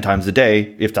 10 times a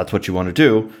day if that's what you want to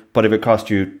do. But if it costs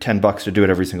you $10 to do it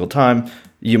every single time,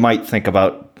 you might think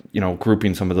about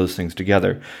grouping some of those things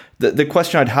together. The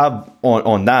question I'd have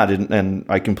on that, and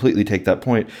I completely take that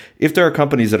point, if there are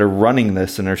companies that are running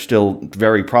this and are still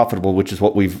very profitable, which is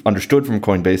what we've understood from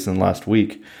Coinbase in the last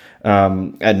week,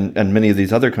 and many of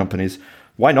these other companies,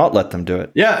 why not let them do it?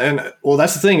 Yeah, and well,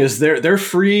 that's the thing is they're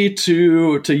free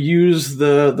to use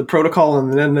the protocol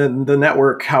and then the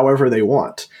network however they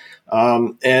want.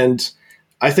 And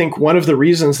I think one of the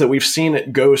reasons that we've seen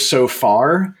it go so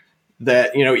far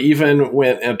that even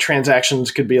when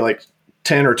transactions could be like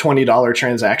 $10 or $20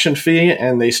 transaction fee,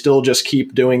 and they still just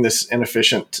keep doing this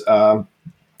inefficient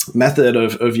method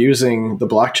of using the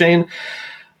blockchain,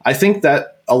 I think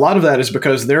that a lot of that is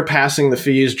because they're passing the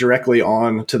fees directly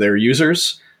on to their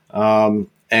users.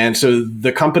 And so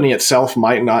the company itself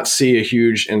might not see a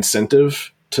huge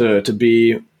incentive to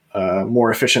be more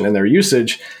efficient in their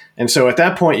usage. And so at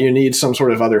that point, you need some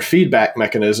sort of other feedback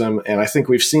mechanism. And I think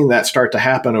we've seen that start to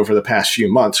happen over the past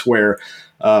few months, where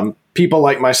people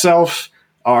like myself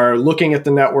are looking at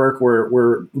the network.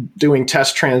 We're doing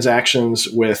test transactions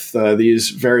with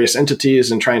these various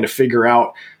entities and trying to figure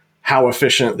out how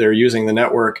efficient they're using the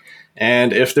network.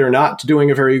 And if they're not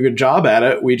doing a very good job at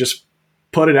it, we just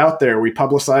put it out there. We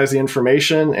publicize the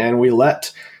information and we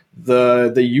let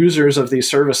the users of these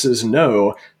services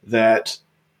know that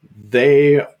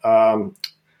they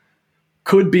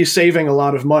could be saving a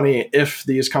lot of money if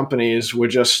these companies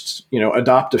would just,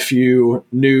 adopt a few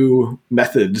new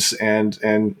methods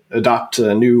and adopt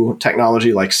a new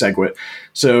technology like SegWit.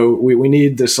 So we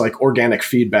need this like organic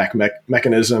feedback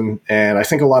mechanism. And I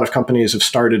think a lot of companies have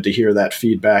started to hear that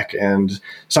feedback, and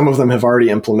some of them have already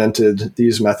implemented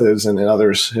these methods, and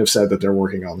others have said that they're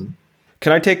working on them.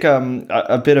 Can I take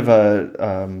a bit of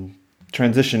a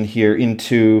transition here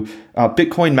into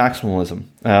Bitcoin maximalism?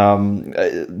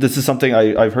 This is something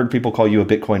I've heard people call you a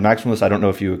Bitcoin maximalist. I don't know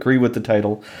if you agree with the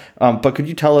title, but could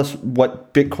you tell us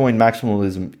what Bitcoin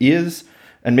maximalism is,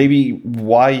 and maybe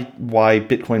why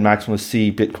Bitcoin maximalists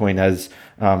see Bitcoin as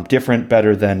different,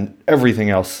 better than everything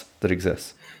else that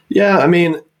exists? Yeah, I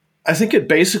mean, I think it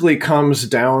basically comes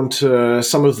down to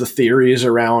some of the theories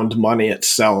around money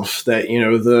itself, that,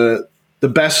 the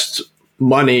best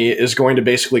money is going to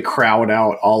basically crowd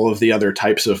out all of the other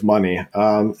types of money.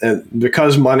 And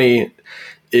because money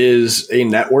is a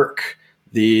network,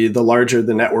 the larger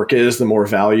the network is, the more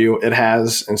value it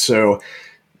has. And so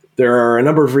there are a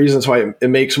number of reasons why it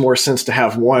makes more sense to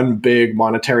have one big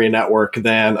monetary network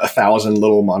than 1,000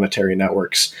 little monetary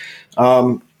networks.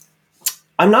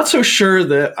 I'm not so sure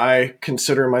that I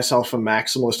consider myself a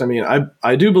maximalist. I mean,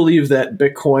 I do believe that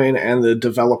Bitcoin and the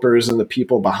developers and the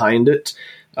people behind it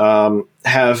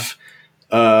have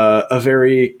a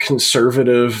very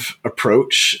conservative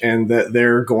approach, and that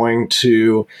they're going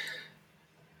to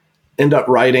end up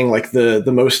writing like the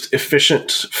most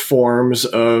efficient forms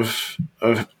of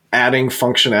adding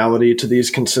functionality to these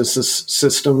consensus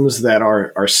systems that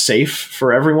are safe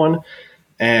for everyone.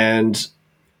 And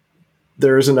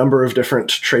there's a number of different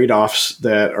trade-offs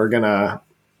that are going to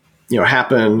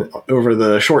happen over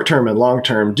the short term and long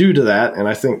term due to that. And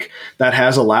I think that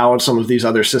has allowed some of these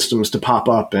other systems to pop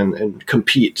up and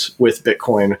compete with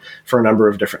Bitcoin for a number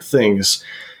of different things.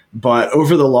 But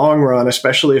over the long run,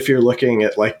 especially if you're looking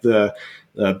at like the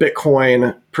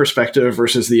Bitcoin perspective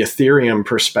versus the Ethereum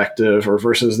perspective, or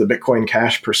versus the Bitcoin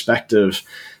Cash perspective,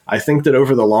 I think that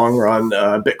over the long run,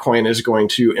 Bitcoin is going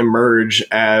to emerge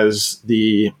as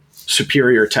the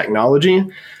superior technology.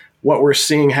 What we're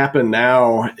seeing happen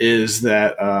now is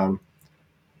that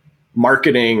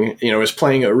marketing, is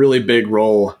playing a really big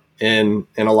role in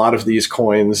a lot of these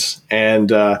coins,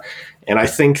 and I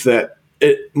think that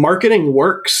marketing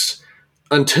works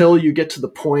until you get to the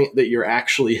point that you're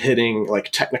actually hitting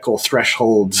like technical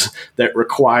thresholds that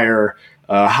require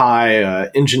high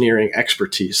engineering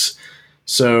expertise.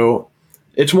 So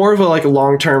it's more of a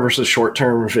long-term versus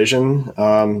short-term vision.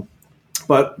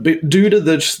 But due to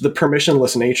the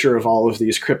permissionless nature of all of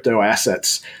these crypto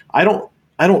assets, I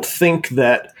don't think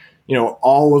that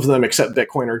all of them except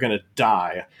Bitcoin are going to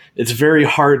die. It's very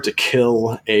hard to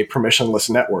kill a permissionless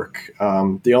network.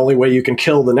 The only way you can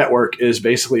kill the network is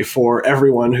basically for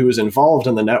everyone who is involved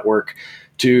in the network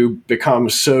to become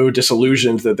so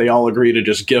disillusioned that they all agree to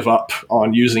just give up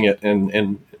on using it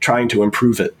and trying to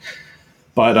improve it.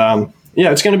 But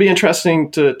it's going to be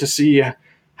interesting to see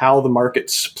how the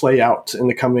markets play out in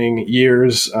the coming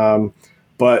years.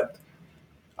 But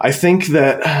I think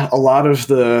that a lot of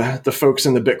the folks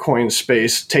in the Bitcoin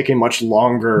space take a much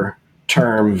longer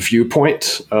term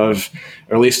viewpoint of,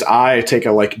 or at least I take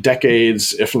a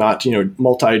decades, if not,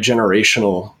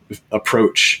 multi-generational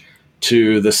approach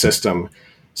to the system.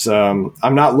 So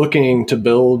I'm not looking to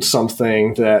build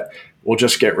something that will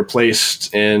just get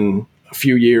replaced in a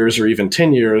few years or even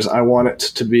 10 years. I want it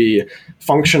to be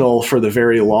functional for the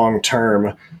very long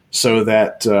term, so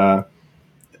that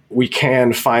we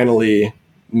can finally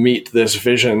meet this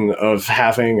vision of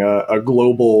having a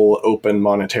global open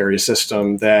monetary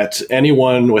system that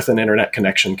anyone with an internet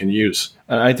connection can use.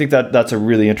 And I think that's a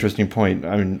really interesting point.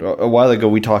 I mean, a while ago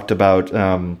we talked about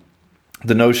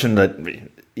the notion that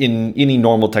in any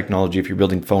normal technology, if you're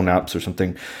building phone apps or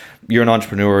something, you're an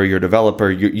entrepreneur, you're a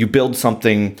developer, you build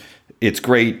something, it's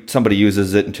great, somebody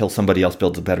uses it until somebody else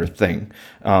builds a better thing.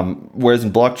 Whereas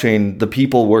in blockchain, the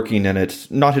people working in it,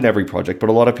 not in every project, but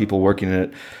a lot of people working in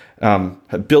it,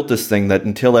 have built this thing that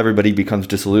until everybody becomes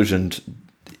disillusioned,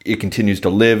 it continues to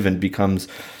live and becomes,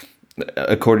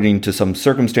 according to some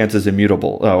circumstances,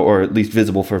 immutable, or at least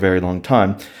visible for a very long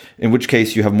time, in which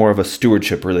case you have more of a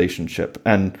stewardship relationship.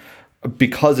 And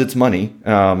because it's money,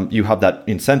 you have that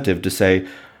incentive to say,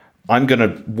 I'm going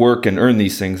to work and earn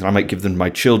these things, and I might give them to my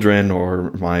children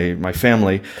or my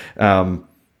family, and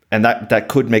that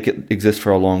could make it exist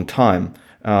for a long time.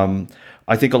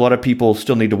 I think a lot of people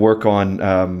still need to work on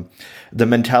the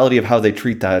mentality of how they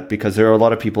treat that, because there are a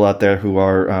lot of people out there who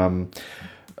are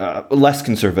less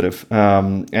conservative.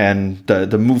 And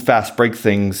the move fast, break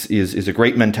things is a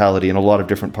great mentality in a lot of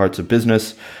different parts of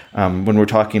business. When we're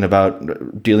talking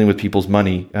about dealing with people's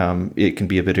money, it can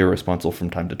be a bit irresponsible from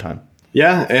time to time.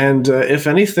 Yeah, and if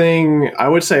anything, I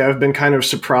would say I've been kind of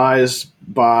surprised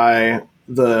by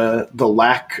the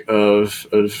lack of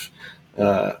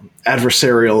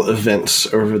adversarial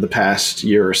events over the past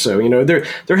year or so.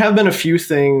 There have been a few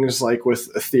things like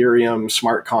with Ethereum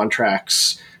smart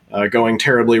contracts going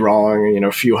terribly wrong.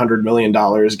 A few $100 million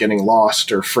getting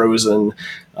lost or frozen.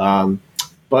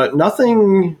 But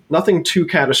nothing too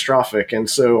catastrophic. And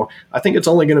so I think it's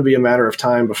only going to be a matter of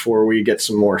time before we get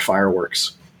some more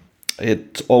fireworks.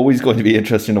 It's always going to be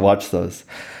interesting to watch those.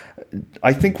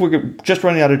 I think we're just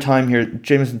running out of time here.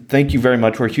 Jameson, thank you very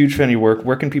much. We're a huge fan of your work.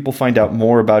 Where can people find out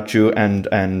more about you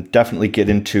and definitely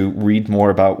read more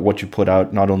about what you put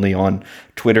out, not only on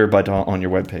Twitter, but on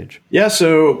your webpage? Yeah,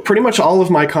 so pretty much all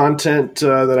of my content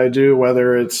that I do,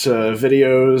 whether it's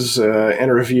videos,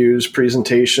 interviews,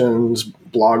 presentations,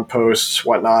 blog posts,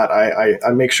 whatnot,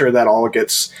 I make sure that all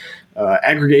gets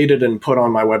aggregated and put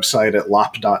on my website at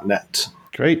lopp.net.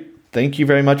 Great. Thank you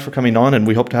very much for coming on, and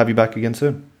we hope to have you back again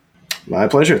soon. My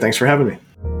pleasure. Thanks for having me.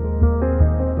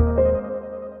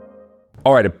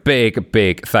 All right, a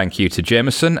big thank you to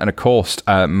Jameson, and of course,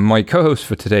 my co-host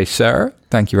for today, Sarah.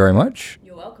 Thank you very much.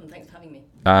 You're welcome. Thanks for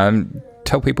having me.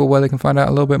 Tell people where they can find out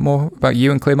a little bit more about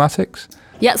you and Clearmatics.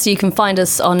 Yeah, so you can find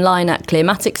us online at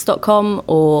clearmatics.com,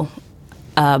 or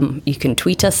you can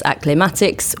tweet us at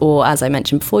Clearmatics, or as I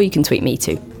mentioned before, you can tweet me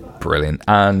too. Brilliant.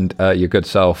 And your good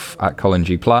self at Colin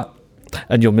G. Platt.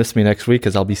 And you'll miss me next week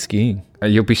as I'll be skiing.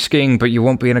 You'll be skiing, but you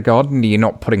won't be in a garden? You're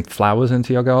not putting flowers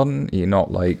into your garden? You're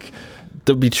not like...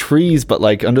 There'll be trees, but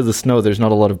like under the snow, there's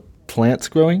not a lot of plants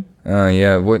growing.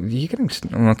 Yeah. Well, you're getting...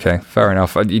 Okay, fair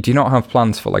enough. Do you not have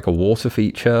plans for like a water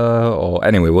feature? Or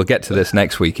anyway, we'll get to this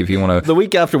next week if you want to... The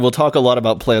week after, we'll talk a lot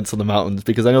about plants in the mountains,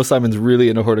 because I know Simon's really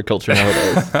into horticulture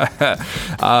nowadays.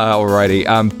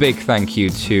 Alrighty. Big thank you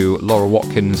to Laura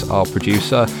Watkins, our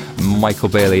producer, Michael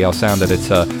Bailey, our sound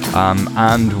editor,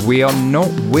 and we are not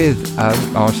with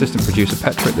our assistant producer,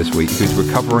 Petrick, this week, who's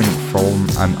recovering from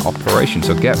an operation,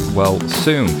 so get well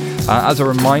soon. As a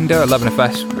reminder,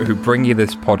 11FS, who bring you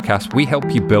this podcast, we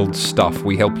help you build stuff.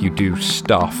 We help you do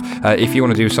stuff. If you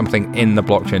want to do something in the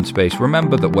blockchain space,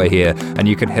 remember that we're here, and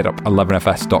you can hit up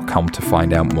 11fs.com to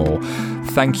find out more.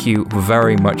 Thank you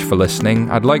very much for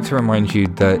listening. I'd like to remind you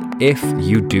that if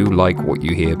you do like what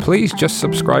you hear, please just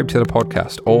subscribe to the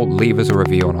podcast or leave us a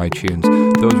review on iTunes.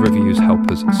 Those reviews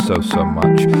help us so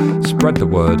much. Spread the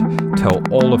word, tell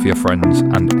all of your friends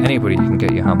and anybody you can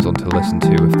get your hands on to listen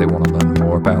to if they want to learn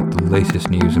more about the latest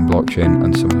news in blockchain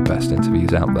and some of the best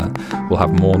interviews out there. We'll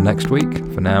have more next week.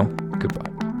 For now, goodbye.